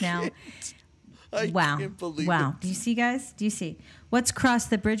of this now. I can't believe it. Do you see, guys? Do you see? What's cross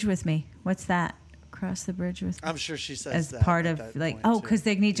the bridge with me? What's that? Cross the bridge with me? I'm sure she says as that. As part of, because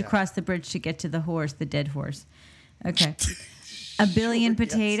they need to cross the bridge to get to the horse, the dead horse. Okay. A billion Sure,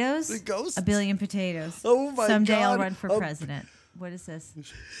 yes. potatoes? The ghosts? A billion potatoes. Oh, my Someday I'll God. run for president. What is this?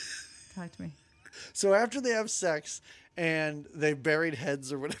 Talk to me. So after they have sex and they've buried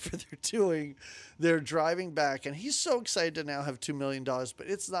heads or whatever they're doing, they're driving back. And he's so excited to now have $2 million, but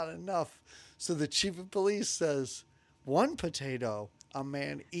it's not enough. So the chief of police says, 1 potato a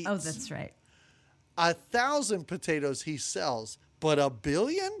man eats. Oh, that's right. 1,000 potatoes he sells, but 1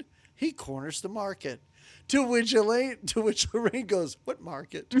 billion he corners the market. To which Lorraine goes, "What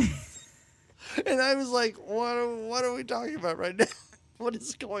market?" And I was like, "What are we talking about right now? What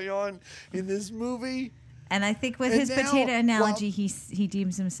is going on in this movie?" And I think with And his now, potato analogy, he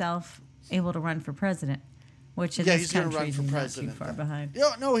deems himself able to run for president, which in this he's going to country run is for not president. too far behind.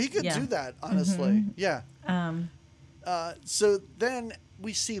 No, he could Yeah. do that, honestly. Yeah. So then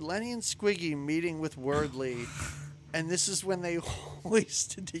we see Lenny and Squiggy meeting with Wordley, and this is when they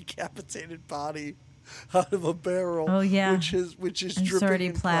hoist a decapitated body out of a barrel. Oh, yeah. which is And dripping already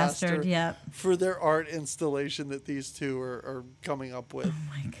in plastered, plaster yep. for their art installation that these two are coming up with. Oh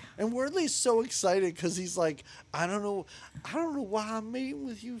my God. And Wordley's so excited because he's like, I don't know why I'm meeting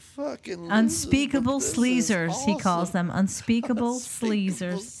with you fucking losers, Unspeakable but this is sleazers, he calls awesome." them. Unspeakable Unspeakable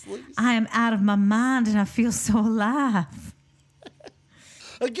sleazers. sleazers. I am out of my mind and I feel so alive.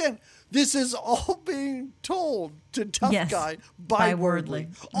 Again, this is all being told to Tough Yes, Guy by by Wordley.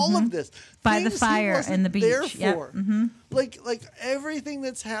 Wordley. All of this. By the Things he fire wasn't and the beach. there Yep. for. Like everything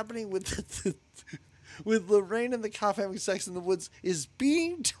that's happening with with Lorraine and the cop having sex in the woods is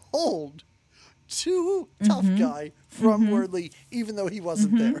being told to Tough Guy from Wordley, even though he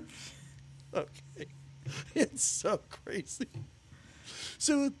wasn't there. Okay. It's so crazy.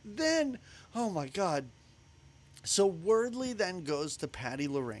 So then, oh my God. So Wordley then goes to Patty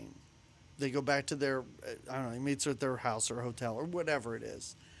Lorraine. They go back to their, I don't know, he meets her at their house or hotel or whatever it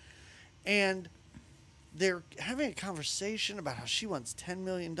is. And they're having a conversation about how she wants $10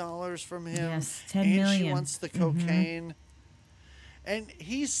 million from him. Yes, $10 and million. she wants the cocaine. And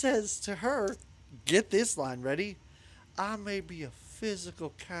he says to her, get this line ready, I may be a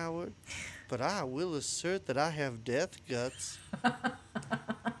physical coward, but I will assert that I have death guts.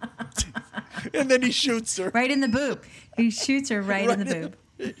 And then he shoots her. Right in the boob. He shoots her right in the boob.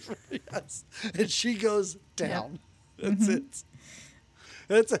 Yes. And she goes down. That's it.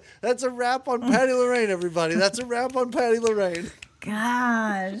 That's a wrap on Patty Lorraine, everybody. That's a wrap on Patty Lorraine.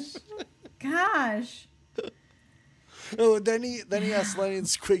 Gosh. Oh, and then he asks Lenny and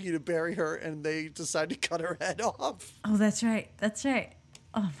Squiggy to bury her, and they decide to cut her head off. Oh, that's right.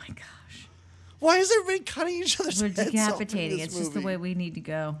 Oh my gosh. Why is everybody cutting each other's We're heads off in decapitating. this It's just the movie? way we need to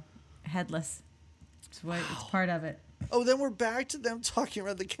go. Headless. It's part of it. Oh, then we're back to them talking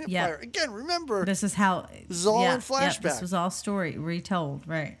around the campfire. Yep. Again, remember, This is how. This is all in flashback. This was all story retold,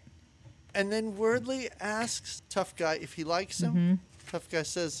 right? and then Wordley asks Tough Guy if he likes him. Tough Guy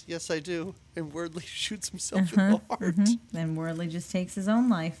says, yes, I do. And Wordley shoots himself in the heart. Then Wordley just takes his own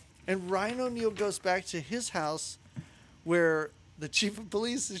life. And Ryan O'Neal goes back to his house where the chief of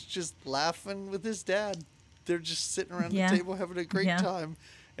police is just laughing with his dad. They're just sitting around Yeah. the table having a great Yeah. time.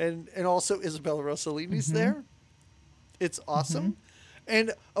 And also Isabella Rossellini's there. It's awesome.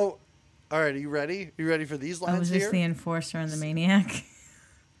 And, oh, all right, are you ready? Are you ready for these Oh, lines was this here? the enforcer and the maniac?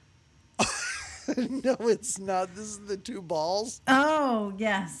 No, it's not. This is the two balls. Oh,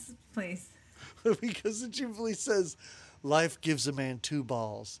 yes, please. Because the chief of police says, life gives a man 2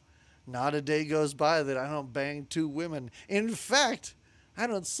 balls. Not a day goes by that I don't bang 2 women. In fact, I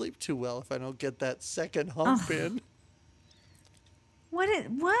don't sleep too well if I don't get that second hump in. What?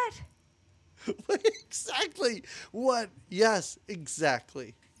 Exactly. What? Yes,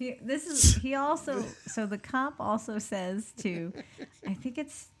 exactly. He also, so the cop also says to, I think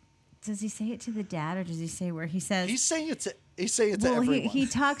it's, does he say it to the dad or does he say where he says? He's saying it to everyone. He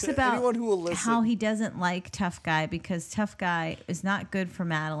talks about anyone who will listen. how he doesn't like Tough Guy because Tough Guy is not good for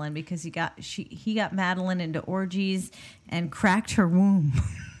Madeline because he got Madeline into orgies and cracked her womb.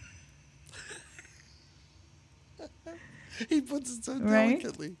 He puts it so Right?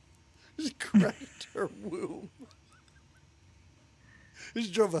 delicately. Just cracked her womb.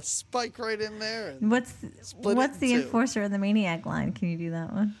 Just drove a spike right in there. And What's split it the in two. enforcer and the maniac line? Can you do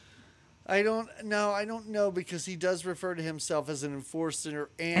that one? I don't know because he does refer to himself as an enforcer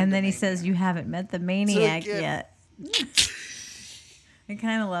and And a then he maniac. says, "You haven't met the maniac again- yet." I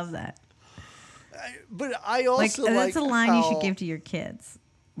kind of love that. But I also like that's a line you should how- give to your kids.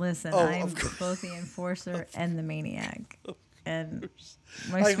 Listen, Oh, I'm of course. both the enforcer and the maniac. And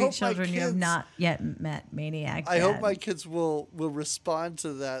my I hope sweet my children, you have kids- not yet met maniac. I hope Dad. my kids will respond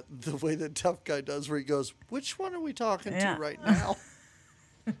to that the way that Tough Guy does, where he goes, "Which one are we talking Yeah. to right now?"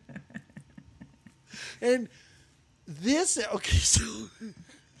 And So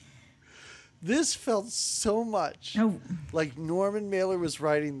this felt so much like Norman Mailer was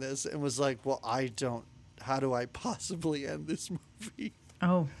writing this and was like, well, how do I possibly end this movie?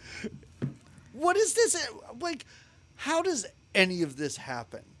 Oh. What is this? Like, how does any of this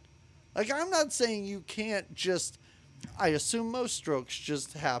happen? Like, I'm not saying you can't just, I assume most strokes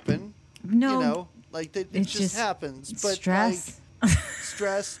just happen. No. You know, like it just happens. But stress. Like,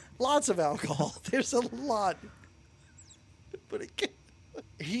 stress, lots of alcohol. There's a lot. But again,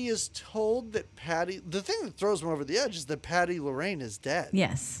 he is told that the thing that throws him over the edge is that Patty Lorraine is dead.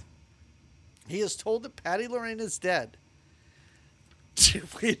 Yes. He is told that Patty Lorraine is dead. To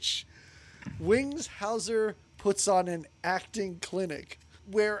which Wings Hauser puts on an acting clinic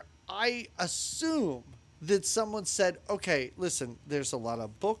where I assume that someone said, okay, listen, there's a lot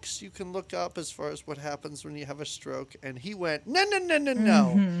of books you can look up as far as what happens when you have a stroke. And he went, no,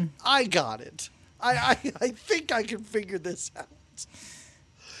 Mm-hmm. I got it. I think I can figure this out.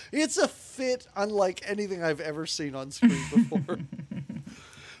 It's a fit unlike anything I've ever seen on screen before.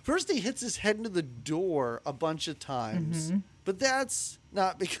 First, he hits his head into the door a bunch of times, but that's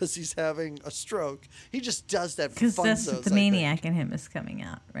not because he's having a stroke. He just does that for fun. Because that's the maniac in him is coming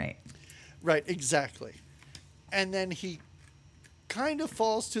out, right? Right, exactly. And then he kind of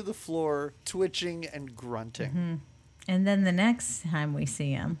falls to the floor, twitching and grunting. Mm-hmm. And then the next time we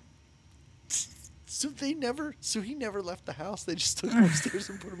see him. So he never left the house. They just took him upstairs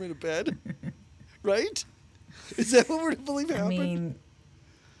and put him in a bed. Right? Is that what we're to believe happened? I mean,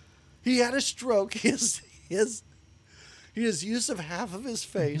 he had a stroke. He has use of half of his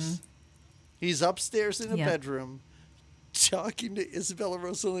face. Mm-hmm. He's upstairs in a bedroom talking to Isabella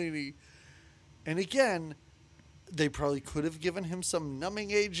Rossellini. And again, they probably could have given him some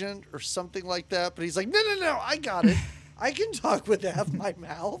numbing agent or something like that. But he's like, no, I got it. I can talk with half my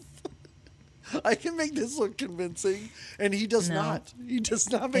mouth. I can make this look convincing. And he does not. He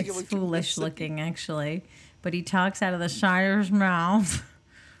does not make it look foolish convincing. Looking, actually. But he talks out of the side of his mouth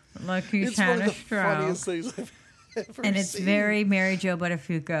like he's had a stroke. It's one of the funniest things I've ever seen. And it's very Mary Jo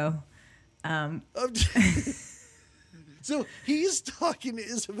Buttafuoco. So he's talking to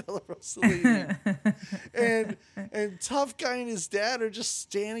Isabella Rossellini. and Tough Guy and his dad are just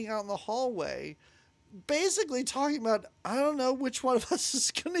standing out in the hallway, basically talking about, I don't know which one of us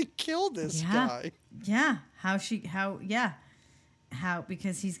is going to kill this guy. Yeah. How,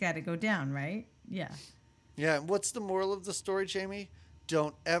 because he's got to go down, right? Yeah. Yeah. And what's the moral of the story, Jamie?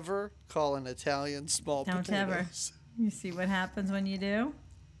 Don't ever call an Italian small potatoes. Don't ever. You see what happens when you do?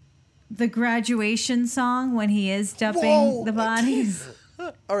 The graduation song when he is dumping the bodies.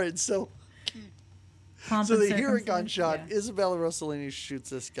 All right, so they hear a gunshot. Yeah. Isabella Rossellini shoots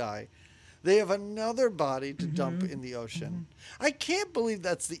this guy. They have another body to dump in the ocean. I can't believe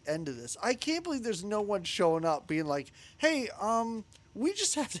that's the end of this. I can't believe there's no one showing up being like, hey, we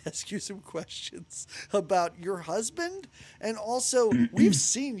just have to ask you some questions about your husband. And also, we've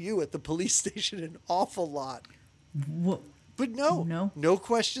seen you at the police station an awful lot. What? But no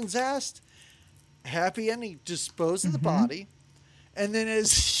questions asked. Happy ending. Dispose of the body. And then,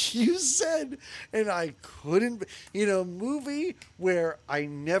 as you said, and I couldn't, movie where I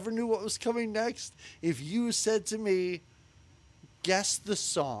never knew what was coming next. If you said to me, guess the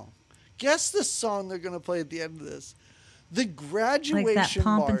song they're going to play at the end of this. The graduation march. Like that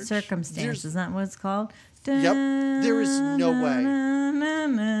Pomp and Circumstance. Is that what it's called? Yep. There is no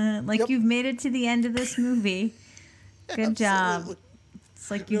way. Like you've made it to the end of this movie. Good job.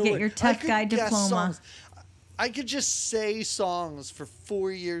 It's like you get your tough guy diploma. Songs. I could just say songs for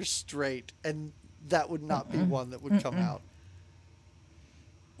 4 years straight, and that would not be one that would come out.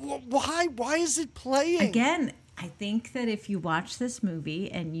 Why? Why is it playing? Again, I think that if you watch this movie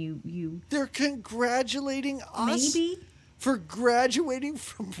and you they're congratulating us maybe for graduating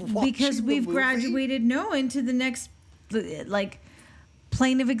from watching because we've graduated into the next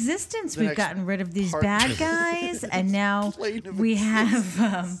plane of existence. We've gotten rid of these bad guys, and now we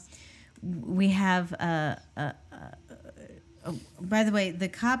have. By the way, the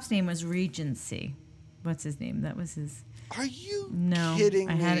cop's name was Regency. What's his name? That was his. Are you kidding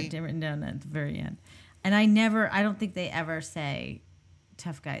me? I had it written down at the very end, and I don't think they ever say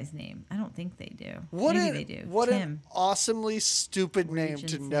tough guy's name. I don't think they do. Maybe they do. What Tim. an awesomely stupid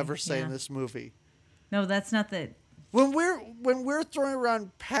Regency. Name to never say in this movie. No, that's not the. When we're throwing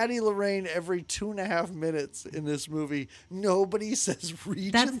around Patty Lorraine every 2.5 minutes in this movie, nobody says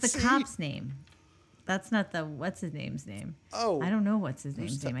Regency. That's the cop's name. That's not the what's his name's name. Oh, I don't know what's his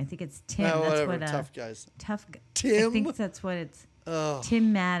name's name. I think it's Tim. No, that's whatever. Tough guys. Tim. I think that's what it's. Oh.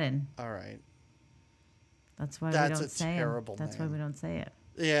 Tim Madden. All right. That's why we don't say it. That's a terrible name. That's why we don't say it.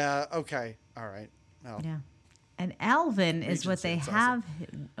 Yeah. Okay. All right. No. Yeah. And Alvin is what they Regency, have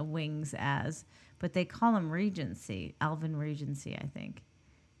wings as, but they call him Regency. Alvin Regency, I think.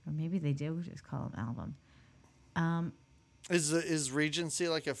 Or maybe they do just call him Alvin. Is Regency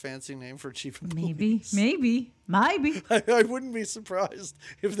like a fancy name for chief of police? Maybe. I wouldn't be surprised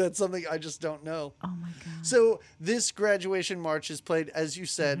if that's something I just don't know. Oh my God. So this graduation march is played, as you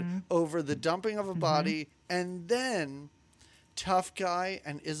said, over the dumping of a body, and then Tough Guy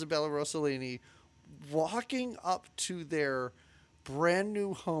and Isabella Rossellini walking up to their brand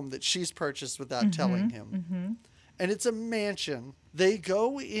new home that she's purchased without telling him. And it's a mansion. They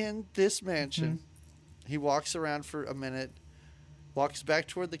go in this mansion. He walks around for a minute, walks back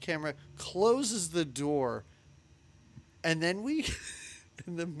toward the camera, closes the door, and then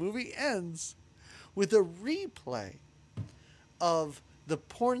and the movie ends with a replay of the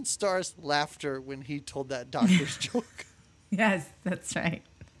porn star's laughter when he told that doctor's joke. Yes, that's right.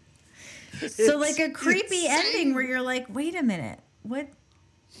 So like a creepy ending where you're like, wait a minute,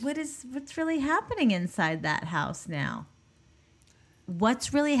 what's really happening inside that house now?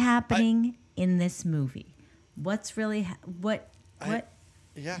 What's really happening in this movie? What's really what?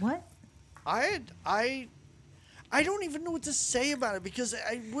 Yeah. What? I don't even know what to say about it because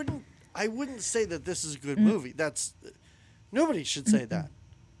I wouldn't say that this is a good movie. That's nobody should say that.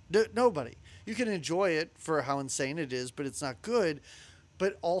 Nobody. You can enjoy it for how insane it is, but it's not good.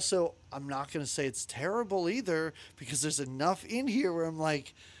 But also, I'm not going to say it's terrible either because there's enough in here where I'm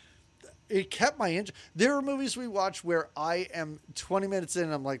like, it kept my interest. There are movies we watch where I am 20 minutes in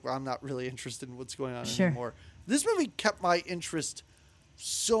and I'm like, well, I'm not really interested in what's going on anymore. This movie kept my interest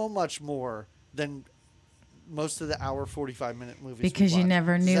so much more than most of the hour 45-minute movies. Because you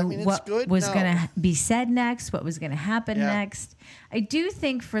never knew what was No. going to be said next, what was going to happen next. I do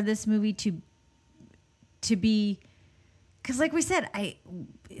think for this movie to be, because like we said,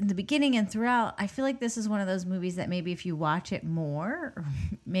 in the beginning and throughout, I feel like this is one of those movies that maybe if you watch it more, or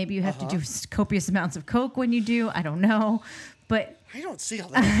maybe you have to do copious amounts of coke when you do. I don't know, but I don't see how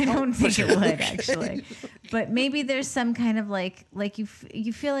that. I don't think it would actually. But maybe there's some kind of like you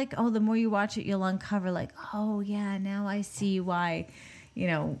feel like, oh, the more you watch it, you'll uncover like, oh yeah, now I see why,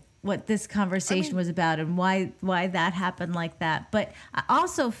 what this conversation was about and why that happened like that. But I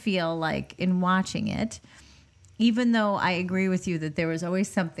also feel like in watching it, even though I agree with you that there was always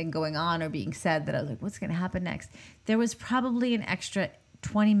something going on or being said that I was like, what's going to happen next? There was probably an extra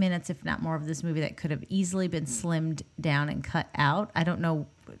 20 minutes, if not more, of this movie that could have easily been slimmed down and cut out. I don't know.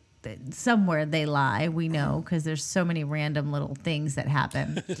 Somewhere they lie, we know, because there's so many random little things that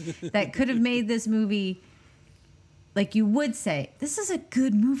happen that could have made this movie, like you would say, this is a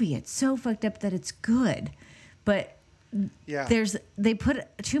good movie. It's so fucked up that it's good. But they put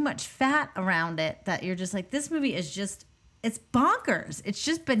too much fat around it that you're just like, this movie is just, it's bonkers. It's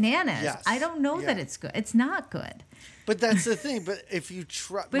just bananas. Yes. I don't know that it's good. It's not good. But that's the thing. But if you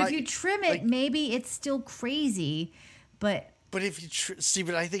if you trim it, maybe it's still crazy. But if you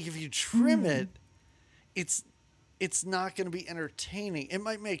but I think if you trim it, it's not going to be entertaining. It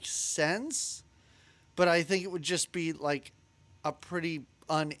might make sense, but I think it would just be like a pretty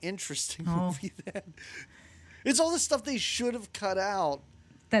uninteresting movie then. It's all the stuff they should have cut out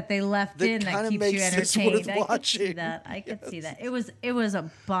that they left in that keeps you entertained. I could see that. I could see that. It was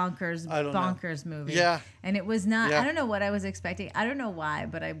a bonkers movie. Yeah. And it was not. I don't know what I was expecting. I don't know why,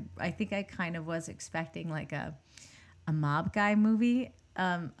 but I think I kind of was expecting like a mob guy movie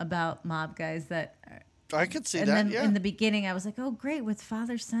about mob guys that. I could see and that. And then in the beginning, I was like, oh great, with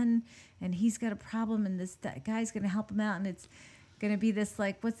father son, and he's got a problem, and that guy's gonna help him out, and it's gonna be this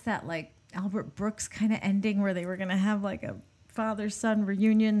like what's that like Albert Brooks kind of ending where they were gonna have like a father-son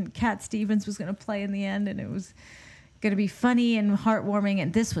reunion. Cat Stevens was going to play in the end, and it was going to be funny and heartwarming,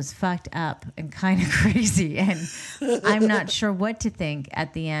 and this was fucked up and kind of crazy, and I'm not sure what to think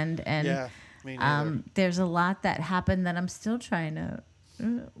at the end. And me neither. There's a lot that happened that I'm still trying to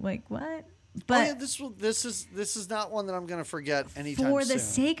like what. But this is not one that I'm going to forget anytime soon. For the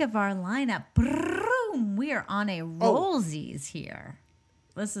sake of our lineup, we are on a rollsies here.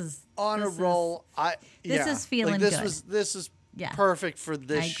 This is on a roll. This is feeling good. This is perfect for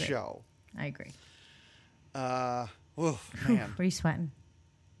this show. I agree. Man. Were you sweating?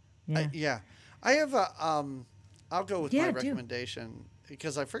 Yeah. I have a. I'll go with my recommendation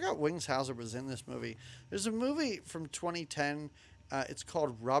because I forgot Wings Hauser was in this movie. There's a movie from 2010. It's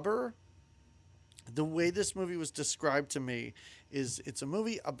called Rubber. The way this movie was described to me is it's a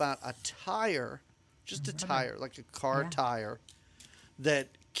movie about a tire, just a tire, like a car tire, that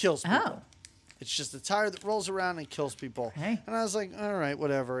kills people. Oh. It's just a tire that rolls around and kills people. Okay. And I was like, all right,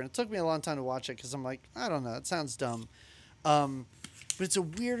 whatever. And it took me a long time to watch it because I'm like, I don't know. It sounds dumb. But But it's a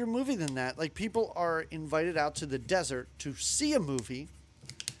weirder movie than that. Like, people are invited out to the desert to see a movie,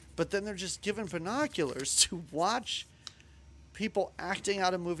 but then they're just given binoculars to watch people acting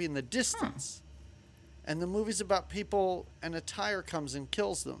out a movie in the distance. And the movie's about people, and a tire comes and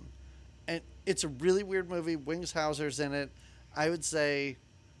kills them. And it's a really weird movie. Wings Hauser's in it. I would say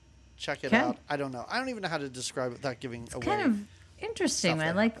check it out. I don't know. I don't even know how to describe it without giving away. Kind of interesting.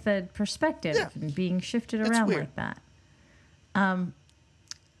 I like the perspective and being shifted around like that.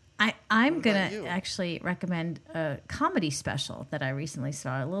 I'm going to actually recommend a comedy special that I recently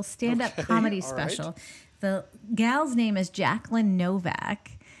saw, a little stand-up comedy special. Right. The gal's name is Jacqueline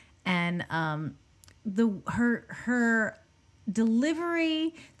Novak, and her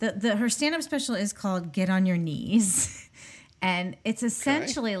delivery, her stand-up special is called Get on Your Knees, and it's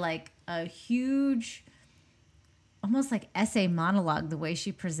essentially like a huge, almost like essay monologue the way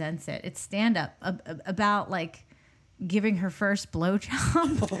she presents it. It's stand-up about like giving her first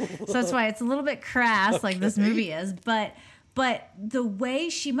blowjob. So that's why it's a little bit crass, like this movie is. But the way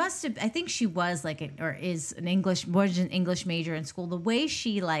she must have, I think she was like, was an English major in school. The way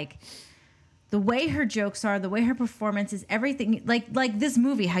she the way her jokes are, the way her performance is, everything, like this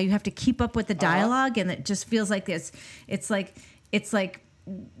movie, how you have to keep up with the dialogue, and it just feels like this. It's like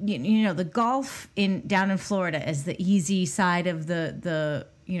you know, the golf down in Florida is the easy side of the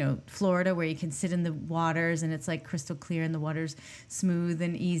Florida, where you can sit in the waters and it's like crystal clear and the water's smooth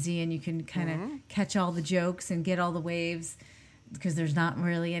and easy, and you can kind of catch all the jokes and get all the waves because there's not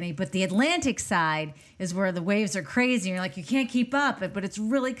really any. But the Atlantic side is where the waves are crazy and you're like, you can't keep up, but it's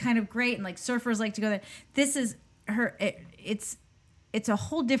really kind of great, and like surfers like to go there. This is her. It's a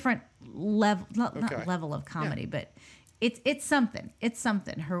whole different level, not level of comedy, but it's something. It's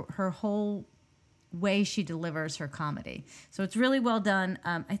something. Her whole way she delivers her comedy. So it's really well done.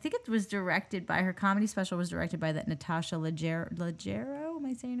 I think it was directed by, her comedy special was directed by that Natasha Leggero. Am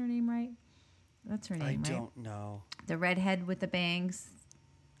I saying her name right? That's her name, right? I don't know. The redhead with the bangs.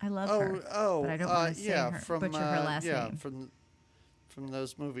 I love her. But I don't want to butcher her last name. From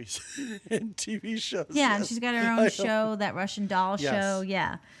those movies and TV shows. Yeah, and she's got her own show, that Russian doll show.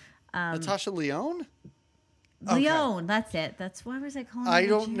 Yeah. Natasha Lyonne? Leon, that's it. That's, why was I calling her? I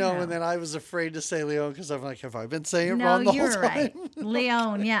don't know, and then I was afraid to say Leon because I'm like, have I been saying it wrong the whole time? No, you're right.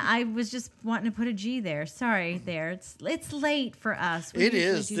 Leon, yeah. I was just wanting to put a G there. Sorry there. It's late for us. It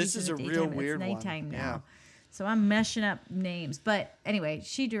is. This is a real weird one. It's nighttime now. So I'm meshing up names. But anyway,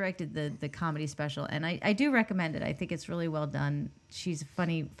 she directed the comedy special, and I do recommend it. I think it's really well done. She's a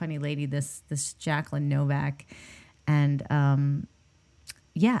funny lady, this Jacqueline Novak. And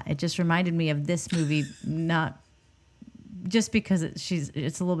it just reminded me of this movie, not just because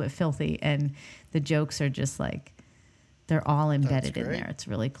it's a little bit filthy and the jokes are just like, they're all embedded in there. It's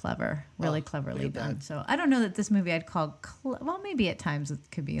really clever, cleverly done. So I don't know that this movie I'd call, well, maybe at times it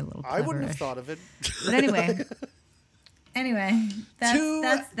could be a little cleverish. I wouldn't have thought of it. But anyway,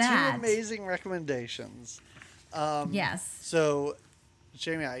 that's that. Two amazing recommendations. Yes. So,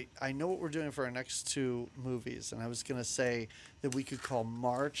 Jamie, I know what we're doing for our next two movies, and I was going to say that we could call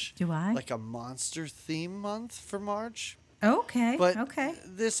March like a monster theme month for March. Okay. But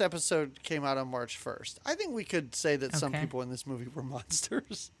this episode came out on March 1st. I think we could say that some people in this movie were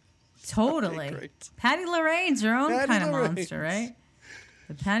monsters. Totally. Okay, great. Patty Lorraine's her own kind of monster, right?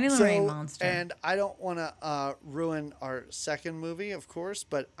 The Patty Lorraine monster. And I don't want to ruin our second movie, of course,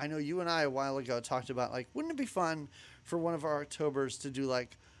 but I know you and I a while ago talked about, like, wouldn't it be fun for one of our Octobers to do,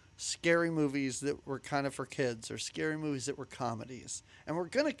 like, scary movies that were kind of for kids or scary movies that were comedies? And we're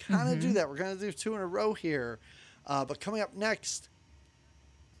going to kind of do that. We're going to do two in a row here. But coming up next,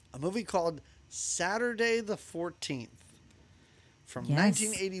 a movie called Saturday the 14th from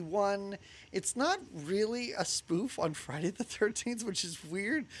 1981. It's not really a spoof on Friday the 13th, which is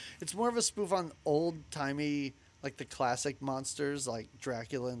weird. It's more of a spoof on old-timey, like the classic monsters like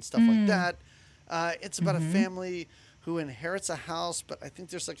Dracula and stuff like that. It's about a family who inherits a house, but I think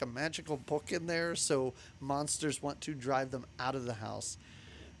there's like a magical book in there, so monsters want to drive them out of the house.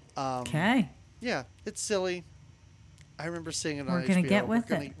 Yeah, it's silly. I remember seeing it on HBO.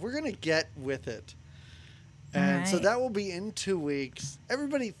 We're going to get with it. And so that will be in 2 weeks.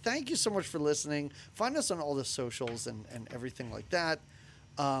 Everybody, thank you so much for listening. Find us on all the socials and everything like that.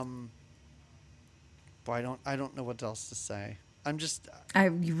 But I don't know what else to say.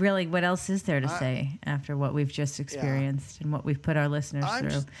 What else is there to say after what we've just experienced and what we've put our listeners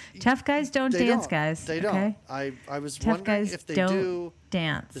through? Tough guys don't dance, guys. They don't. I was wondering if they do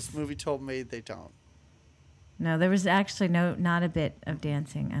dance. This movie told me they don't. No, there was actually not a bit of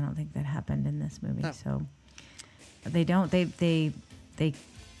dancing. I don't think that happened in this movie. No. So they don't. They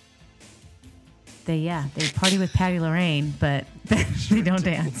they party with Patty Lorraine, but they don't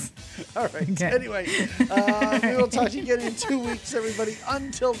dance. All right. Okay. Anyway, we will talk to you again in 2 weeks, everybody.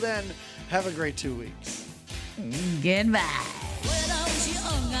 Until then, have a great 2 weeks. Goodbye. When I was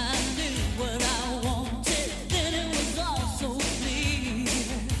young, I knew what I wanted. Then it was all so clear.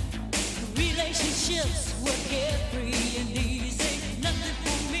 Relationships were carefree and easy. Nothing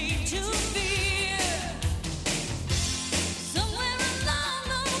for me to fear. Somewhere along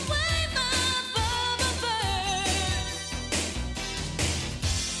the way, my bubble burst.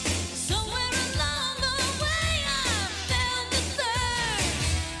 Somewhere along the way, I felt the thirst.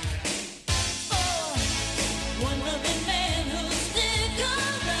 Oh, one loving man who'll stick around.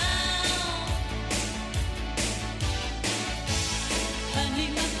 I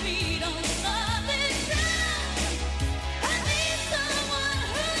need my feet on solid ground. I need someone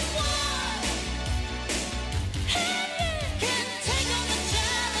who's warm. And can take on the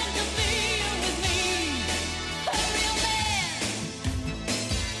challenge of being with me. A real man.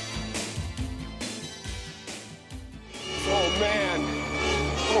 Oh man.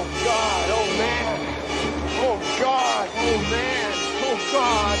 Oh God. Oh man. Oh God. Oh man. Oh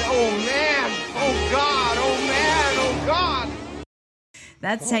God. Oh man. Oh God. Oh man. Oh God.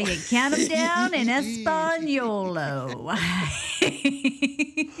 That's how you count them down in Espanol.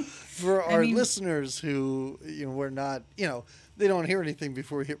 For our listeners who, we're not, they don't hear anything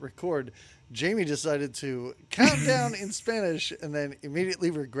before we hit record, Jamie decided to count down in Spanish and then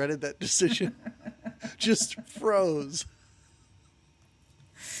immediately regretted that decision. Just froze.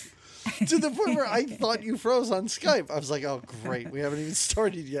 To the point where I thought you froze on Skype. I was like, oh, great. We haven't even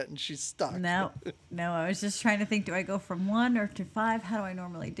started yet, and she's stuck. No, I was just trying to think, do I go from 1 or to 5? How do I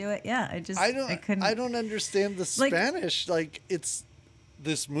normally do it? Yeah, I couldn't. I don't understand the Spanish.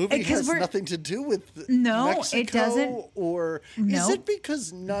 This movie has nothing to do with Mexico, it doesn't. Or is it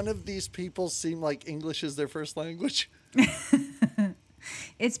because none of these people seem like English is their first language?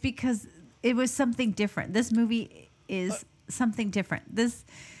 It's because it was something different. This movie is something different.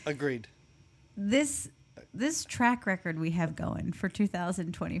 Agreed. This track record we have going for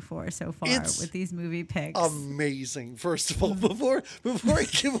 2024 so far with these movie picks. Amazing. First of all, before I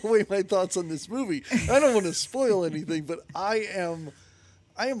give away my thoughts on this movie, I don't want to spoil anything, but I am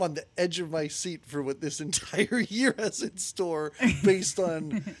on the edge of my seat for what this entire year has in store based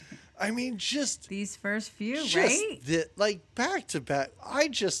on just these first few, right? Back to back.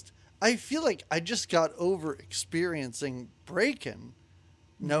 I feel like I just got over experiencing Breakin'.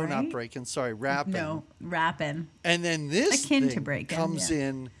 No, not Breakin'. Sorry, Rappin'. No, Rappin'. And then this akin thing to Breakin', comes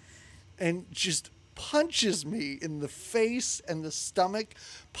in and just punches me in the face and the stomach,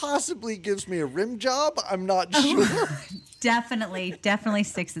 possibly gives me a rim job. I'm not sure. Definitely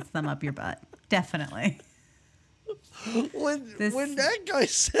sticks its thumb up your butt. Definitely. When that guy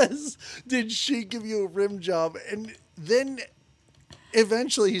says, "Did she give you a rim job?" and then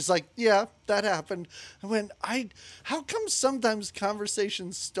eventually he's like, "Yeah, that happened." I went, how come sometimes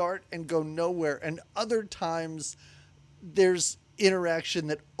conversations start and go nowhere, and other times there's interaction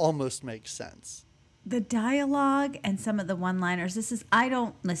that almost makes sense? The dialogue and some of the one-liners.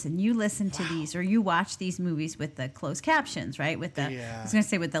 You listen to these or you watch these movies with the closed captions, right? With the, I was going to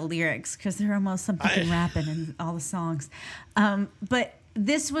say with the lyrics, because they're almost some people rapping in all the songs. But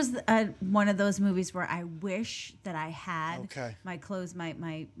this was one of those movies where I wish that I had my closed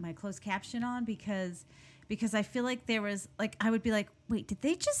caption on because I feel like there was I would be like, wait, did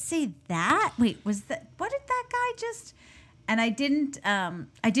they just say that? Wait, what did that guy just? And I didn't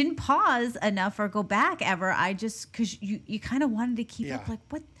pause enough or go back ever. I just, because you kind of wanted to keep up,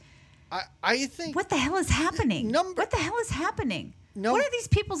 what? I think. What the hell is happening? What the hell is happening? What are these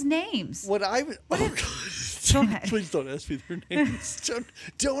people's names? Go ahead. Please don't ask me their names.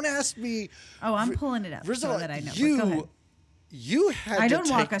 Don't ask me. Oh, I'm pulling it up so that I know. Go ahead. You had I to don't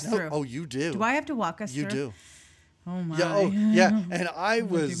walk us through. Oh, you do. Do I have to walk us through? You do. Oh my. Yeah. And I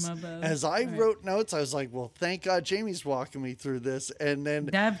was, as I wrote notes, I was like, well, thank God Jamie's walking me through this. And then,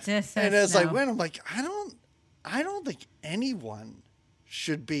 I went, I'm like, I don't think anyone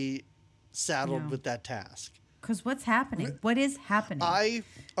should be saddled with that task. Because what's happening? What is happening?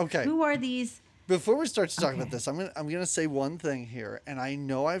 Who are these? Before we start to talk about this, I'm gonna say one thing here, and I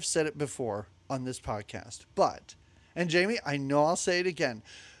know I've said it before on this podcast, and Jamie, I know I'll say it again.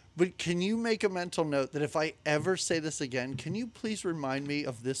 But can you make a mental note that if I ever say this again, can you please remind me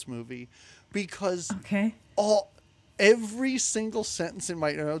of this movie? Because every single sentence in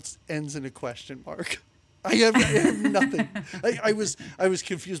my notes ends in a question mark. I have nothing. I was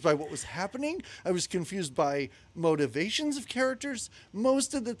confused by what was happening. I was confused by motivations of characters.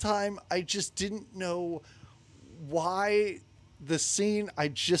 Most of the time, I just didn't know why the scene I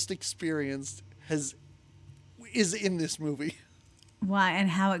just experienced is in this movie. Why and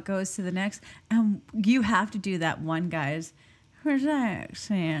how it goes to the next. You have to do that one, guys. His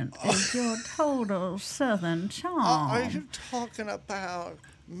accent is your total Southern charm. Are you talking about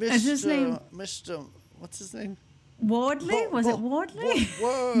Is his name- Mr. What's his name? Wardley? Was it Wardley?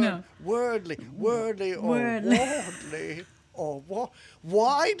 No. Wordley or Wordley. Wardley or what?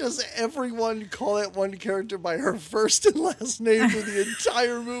 Why does everyone call that one character by her first and last name for the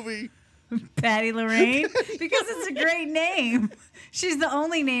entire movie? Patty Lorraine? Because it's a great name. She's the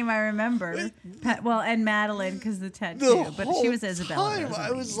only name I remember. And Madeline because the tattoo. But she was Isabella. Time,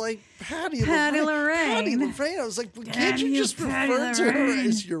 I was like, Patty Lorraine. Patty Lorraine. I was like, well, can't you just Patty refer to her Lorraine.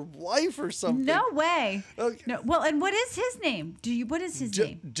 as your wife or something? No way. Okay. No. Well, and what is his name? What is his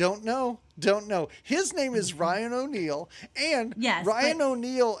name? Don't know. His name is Ryan O'Neal, and Yes, Ryan but-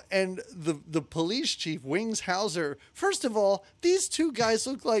 O'Neal and the police chief Wings Hauser. First of all, these two guys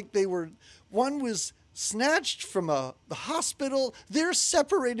look like one was snatched from the hospital. They're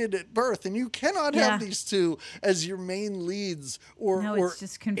separated at birth, and you cannot Yeah. have these two as your main leads or No, it's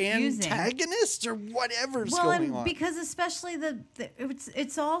just confusing. antagonists or whatever's Well, going and on. because especially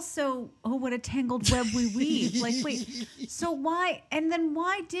it's also what a tangled web we weave. Like, wait, so why? And then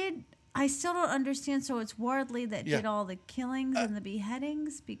why did I still don't understand? So it's Wardley that Yeah. did all the killings and the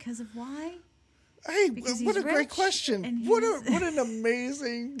beheadings because of why? Hey, Because what a he's great rich question. and What he's- an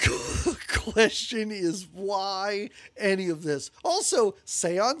amazing question is why any of this. Also,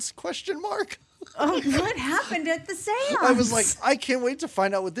 seance question mark? Oh, what happened at the seance? I was like, I can't wait to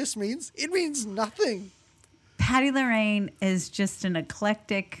find out what this means. It means nothing. Patty Lorraine is just an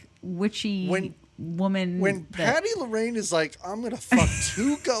eclectic, witchy woman. When that- Patty Lorraine is like, I'm going to fuck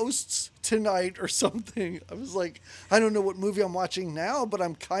 2 ghosts tonight or something, I was like, I don't know what movie I'm watching now, but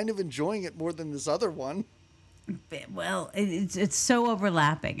I'm kind of enjoying it more than this other one. Well, it's so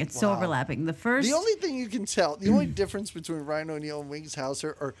overlapping. It's so Wow. overlapping. The first. The only thing you can tell, the only difference between Ryan O'Neal and Wings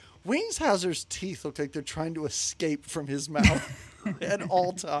Hauser are Wings Hauser's teeth look like they're trying to escape from his mouth at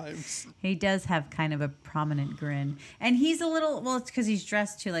all times. He does have kind of a prominent grin. And he's a little, well, it's because he's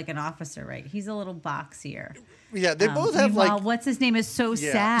dressed to like an officer, right? He's a little boxier. Yeah, they both have Meanwhile, like, what's his name is so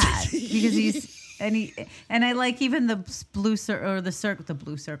Yeah. sad because and I like even the blue the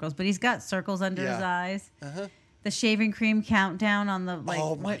blue circles, but he's got circles under his Yeah. eyes. The shaving cream countdown on the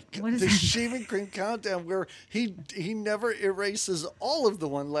oh my God, what is the that? shaving cream countdown where he never erases all of the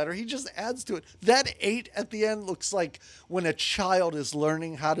one letter. He just adds to it. That 8 at the end looks like when a child is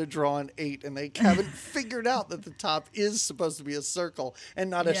learning how to draw an 8 and they haven't figured out that the top is supposed to be a circle and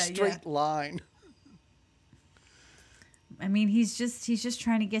not a Yeah, straight line. I mean, he's just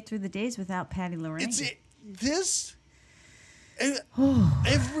trying to get through the days without Patty Lorraine.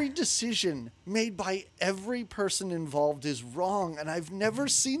 Every decision made by every person involved is wrong, and I've never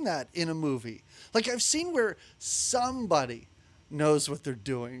seen that in a movie. Like, I've seen where somebody knows what they're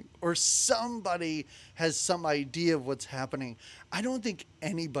doing or somebody has some idea of what's happening. I don't think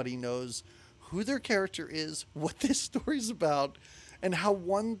anybody knows who their character is, what this story's about, and how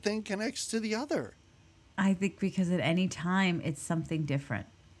one thing connects to the other. I think because at any time it's something different.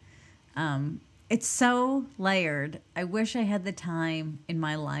 It's so layered. I wish I had the time in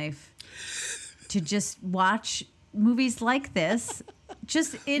my life to just watch movies like this,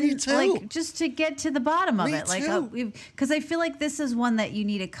 just Me too. like just to get to the bottom of Me it. Like, too. because I feel like this is one that you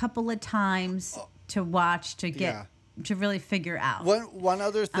need a couple of times to watch to get Yeah. to really figure out. One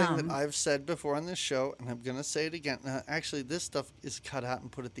other thing that I've said before on this show, and I'm going to say it again. Now, actually, this stuff is cut out and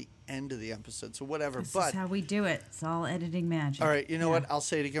put at the end of the episode, so whatever. This But is how we do it. It's all editing magic. all right, you know Yeah. what? I'll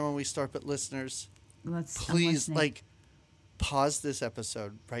say it again when we start. But listeners, I'm please, listening. pause this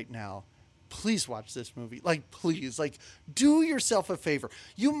episode right now. Please watch this movie. Please, do yourself a favor.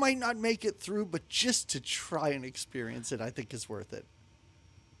 You might not make it through, but just to try and experience it, I think is worth it.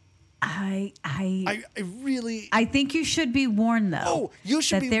 I really. I think you should be warned, though. Oh, you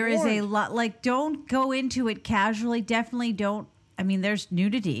should that be there is a warned. lot. Like, don't go into it casually. Definitely don't. I mean, there's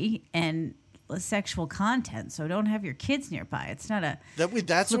nudity and sexual content, so don't have your kids nearby. It's not a.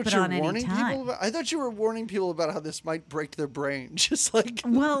 That's flip what it you're on any warning time. people about. I thought you were warning people about how this might break their brain. Just like.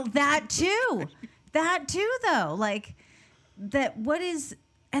 Well, that too, though. Like that. What is?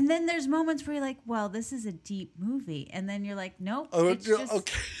 And then there's moments where you're like, well, this is a deep movie, and then you're like, nope, it's just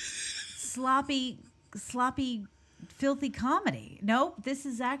okay. sloppy, filthy comedy. Nope, this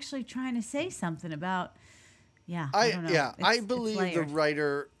is actually trying to say something about. Yeah, I don't know. I It's believe the layered.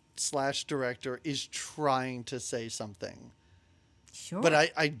 writer/director is trying to say something, Sure, but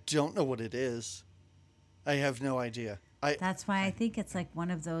I don't know what it is. I have no idea. that's why I think it's like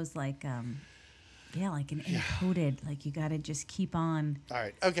one of those like like an encoded. Like you got to just keep on. All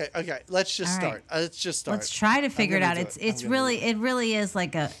right. Okay. Let's just start. Let's just start. Let's try to figure it out. it really is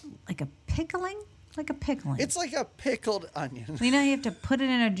like a pickling. Like a pickling. It's like a pickled onion. You have to put it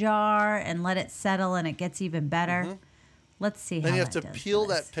in a jar and let it settle, and it gets even better. Mm-hmm. Let's see. Then how you have that to does peel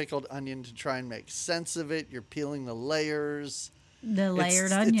for us. that pickled onion to try and make sense of it. You're peeling the layers. The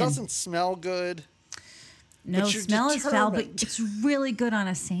layered onion. It doesn't smell good. No, but you're smell is foul, but determined. it's really good on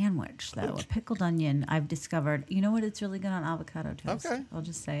a sandwich, though. A pickled onion, I've discovered. You know what? It's really good on avocado toast. Okay. I'll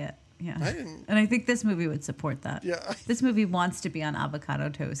just say it. Yeah. I didn't- And I think this movie would support that. Yeah. This movie wants to be on avocado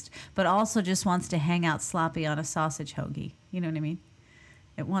toast, but also just wants to hang out sloppy on a sausage hoagie. You know what I mean?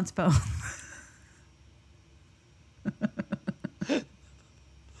 It wants both.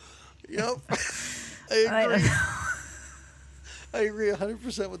 Yep. I don't know. I agree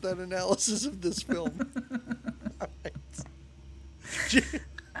 100% with that analysis of this film. All right.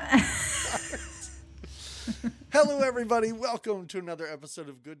 Hello, everybody. Welcome to another episode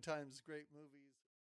of Good Times, Great Movies.